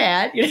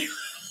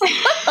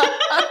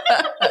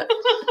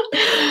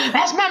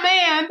 That's my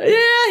man.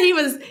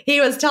 Yeah,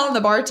 he was telling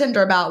the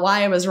bartender about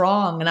why I was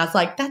wrong. And I was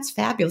like, that's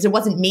fabulous. It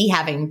wasn't me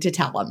having to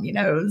tell him,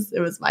 it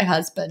was my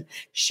husband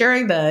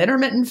sharing the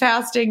intermittent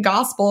fasting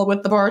gospel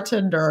with the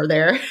bartender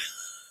there.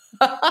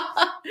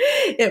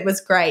 It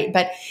was great,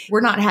 but we're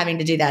not having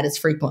to do that as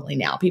frequently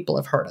now. People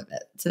have heard of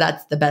it. So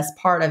that's the best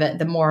part of it.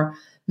 The more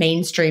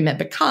mainstream it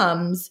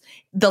becomes,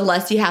 the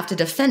less you have to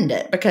defend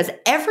it, because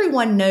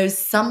everyone knows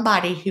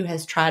somebody who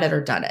has tried it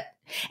or done it.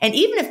 And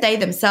even if they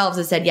themselves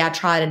have said, yeah, I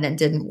tried it and it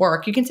didn't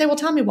work, you can say, well,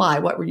 tell me why.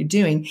 What were you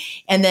doing?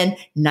 And then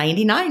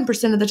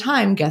 99% of the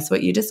time, guess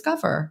what you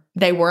discover?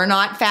 They were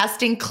not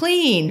fasting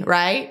clean,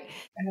 right?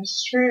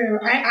 That's true.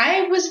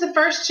 I was the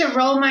first to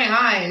roll my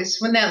eyes.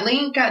 When that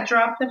link got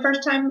dropped the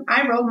first time,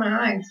 I rolled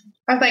my eyes.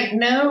 I was like,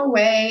 no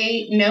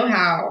way, no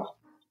how.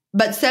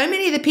 But so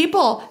many of the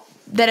people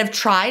that have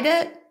tried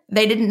it,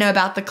 they didn't know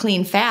about the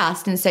clean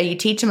fast. And so you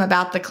teach them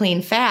about the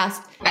clean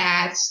fast.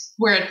 That's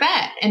where it's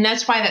at. And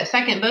that's why that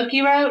second book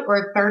you wrote,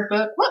 or third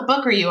book, what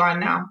book are you on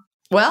now?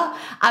 Well,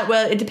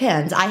 it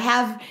depends. I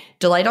have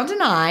Delay Don't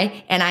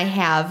Deny, and I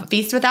have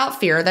Feast Without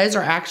Fear. Those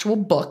are actual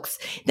books.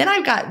 Then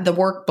I've got the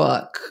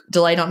workbook,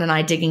 Delay Don't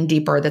Deny Digging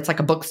Deeper. That's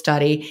like a book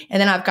study. And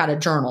then I've got a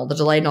journal, the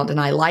Delay Don't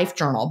Deny Life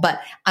Journal. But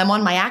I'm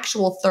on my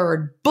actual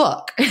third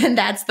book, and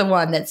that's the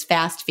one that's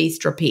Fast,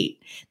 Feast,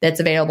 Repeat. That's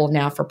available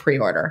now for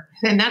pre-order.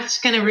 And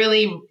that's going to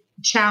really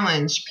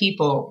challenge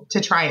people to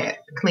try it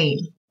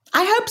clean.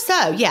 I hope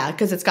so. Yeah,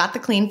 because it's got the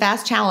Clean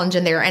Fast Challenge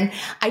in there. And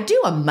I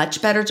do a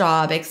much better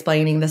job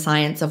explaining the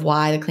science of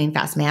why the Clean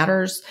Fast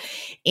matters.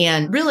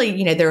 And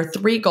really, there are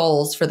 3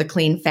 goals for the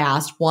Clean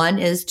Fast. One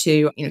is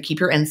to, keep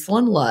your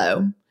insulin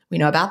low. We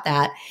know about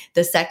that.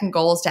 The second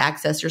goal is to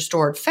access your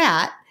stored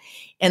fat.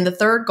 And the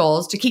third goal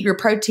is to keep your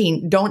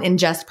protein, don't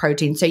ingest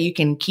protein so you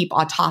can keep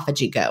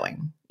autophagy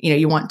going.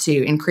 You want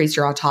to increase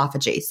your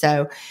autophagy.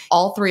 So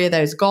all 3 of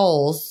those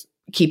goals,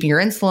 keeping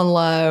your insulin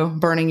low,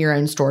 burning your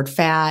own stored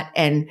fat,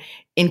 and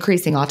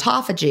increasing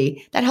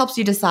autophagy, that helps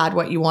you decide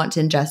what you want to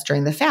ingest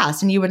during the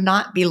fast. And you would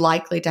not be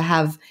likely to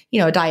have,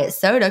 a diet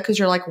soda, because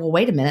you're like, well,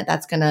 wait a minute,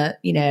 that's going to,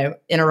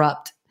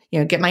 interrupt,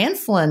 get my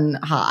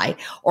insulin high.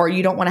 Or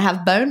you don't want to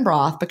have bone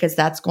broth because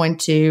that's going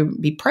to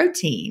be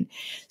protein.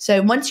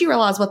 So once you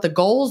realize what the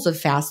goals of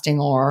fasting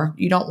are,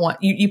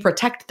 you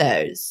protect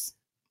those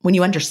when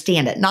you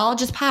understand it.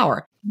 Knowledge is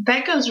power.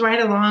 That goes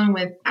right along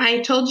with,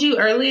 I told you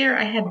earlier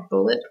I had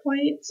bullet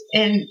points,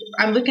 and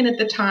I'm looking at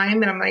the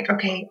time and I'm like,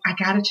 okay, I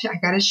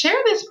gotta share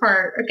this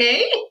part.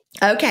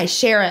 Okay,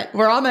 share it.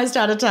 We're almost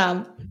out of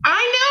time.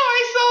 I know,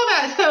 I saw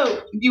that.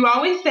 So you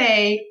always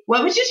say,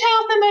 what would you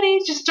tell somebody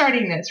who's just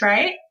starting this,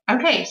 right?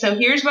 Okay, so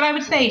here's what I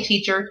would say,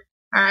 teacher.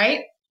 All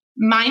right.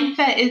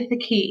 Mindset is the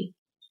key.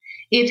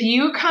 If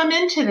you come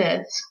into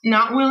this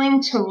not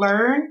willing to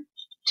learn,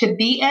 to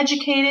be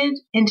educated,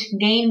 and to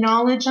gain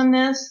knowledge on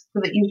this so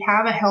that you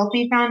have a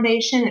healthy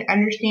foundation and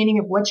understanding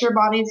of what your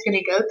body is going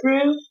to go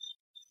through,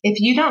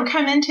 if you don't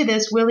come into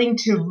this willing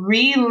to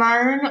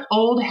relearn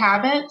old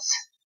habits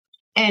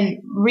and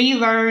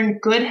relearn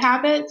good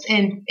habits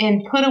and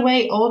put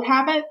away old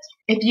habits,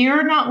 if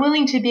you're not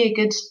willing to be a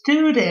good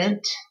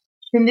student,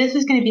 then this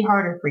is going to be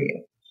harder for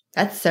you.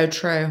 That's so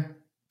true.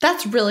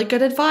 That's really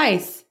good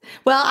advice.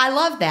 Well, I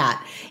love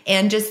that.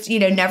 And just,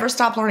 never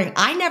stop learning.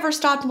 I never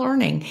stopped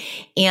learning.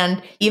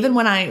 And even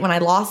when I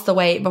lost the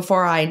weight,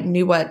 before I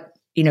knew what,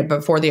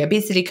 before the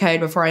obesity code,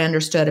 before I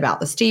understood about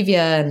the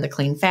stevia and the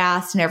clean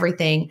fast and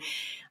everything,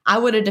 I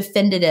would have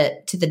defended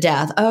it to the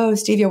death. Oh,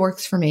 stevia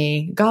works for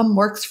me. Gum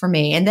works for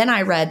me. And then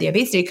I read the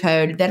obesity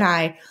code. Then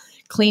I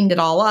cleaned it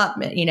all up,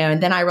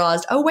 and then I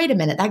realized, oh, wait a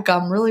minute, that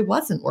gum really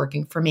wasn't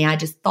working for me. I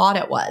just thought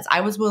it was.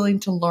 I was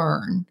willing to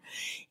learn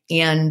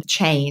and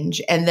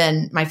change. And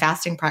then my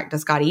fasting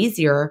practice got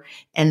easier.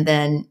 And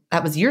then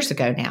that was years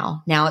ago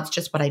now. Now it's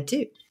just what I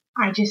do.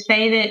 I just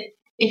say that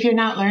if you're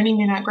not learning,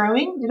 you're not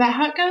growing. Is that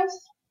how it goes?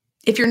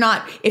 If you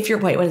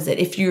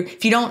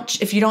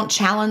don't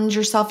challenge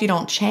yourself, you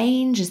don't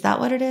change. Is that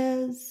what it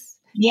is?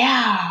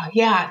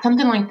 Yeah,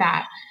 something like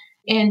that.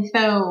 And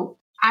so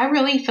I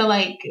really feel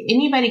like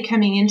anybody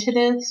coming into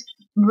this,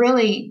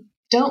 really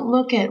don't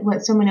look at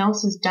what someone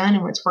else has done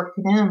and what's worked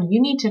for them.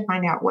 You need to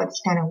find out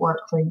what's going to work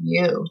for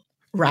you.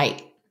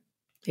 Right.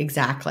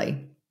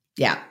 Exactly.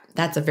 Yeah,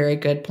 that's a very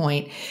good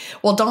point.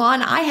 Well,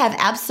 Dawn, I have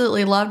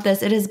absolutely loved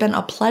this. It has been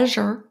a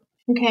pleasure.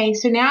 Okay,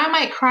 so now I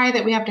might cry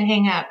that we have to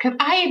hang up because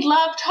I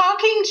love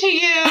talking to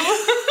you.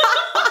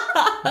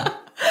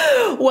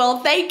 Well,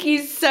 thank you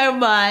so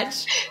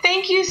much.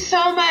 Thank you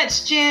so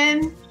much,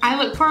 Jen.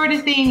 I look forward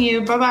to seeing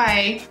you.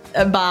 Bye-bye.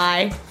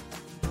 Bye.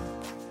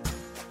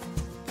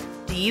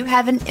 Do you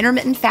have an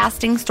intermittent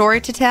fasting story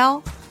to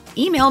tell?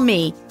 Email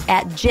me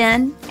at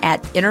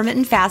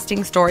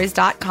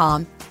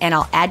jen@intermittentfastingstories.com and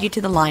I'll add you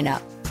to the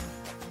lineup.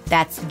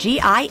 That's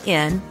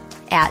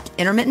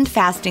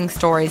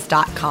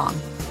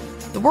GIN@intermittentfastingstories.com.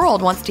 The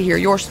world wants to hear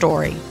your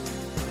story.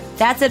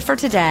 That's it for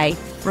today.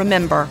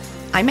 Remember,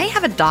 I may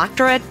have a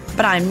doctorate,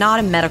 but I'm not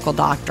a medical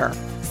doctor.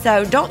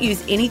 So don't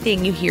use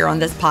anything you hear on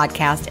this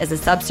podcast as a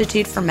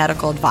substitute for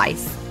medical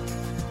advice.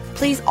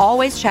 Please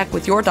always check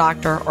with your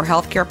doctor or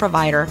healthcare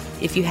provider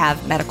if you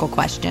have medical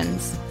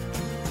questions.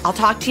 I'll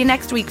talk to you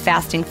next week,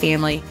 Fasting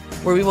Family,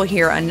 where we will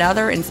hear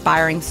another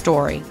inspiring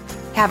story.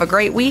 Have a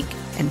great week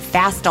and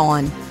fast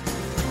on.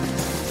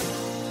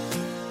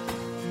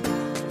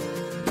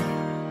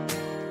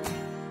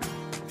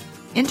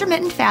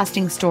 Intermittent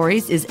Fasting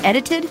Stories is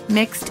edited,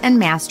 mixed, and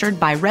mastered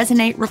by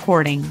Resonate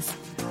Recordings.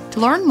 To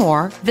learn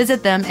more,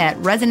 visit them at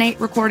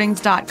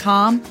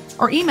resonaterecordings.com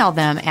or email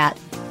them at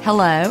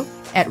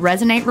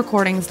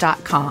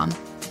hello@resonaterecordings.com.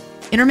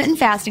 Intermittent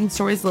Fasting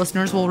Stories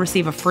listeners will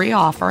receive a free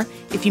offer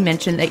if you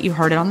mention that you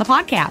heard it on the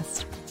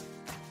podcast.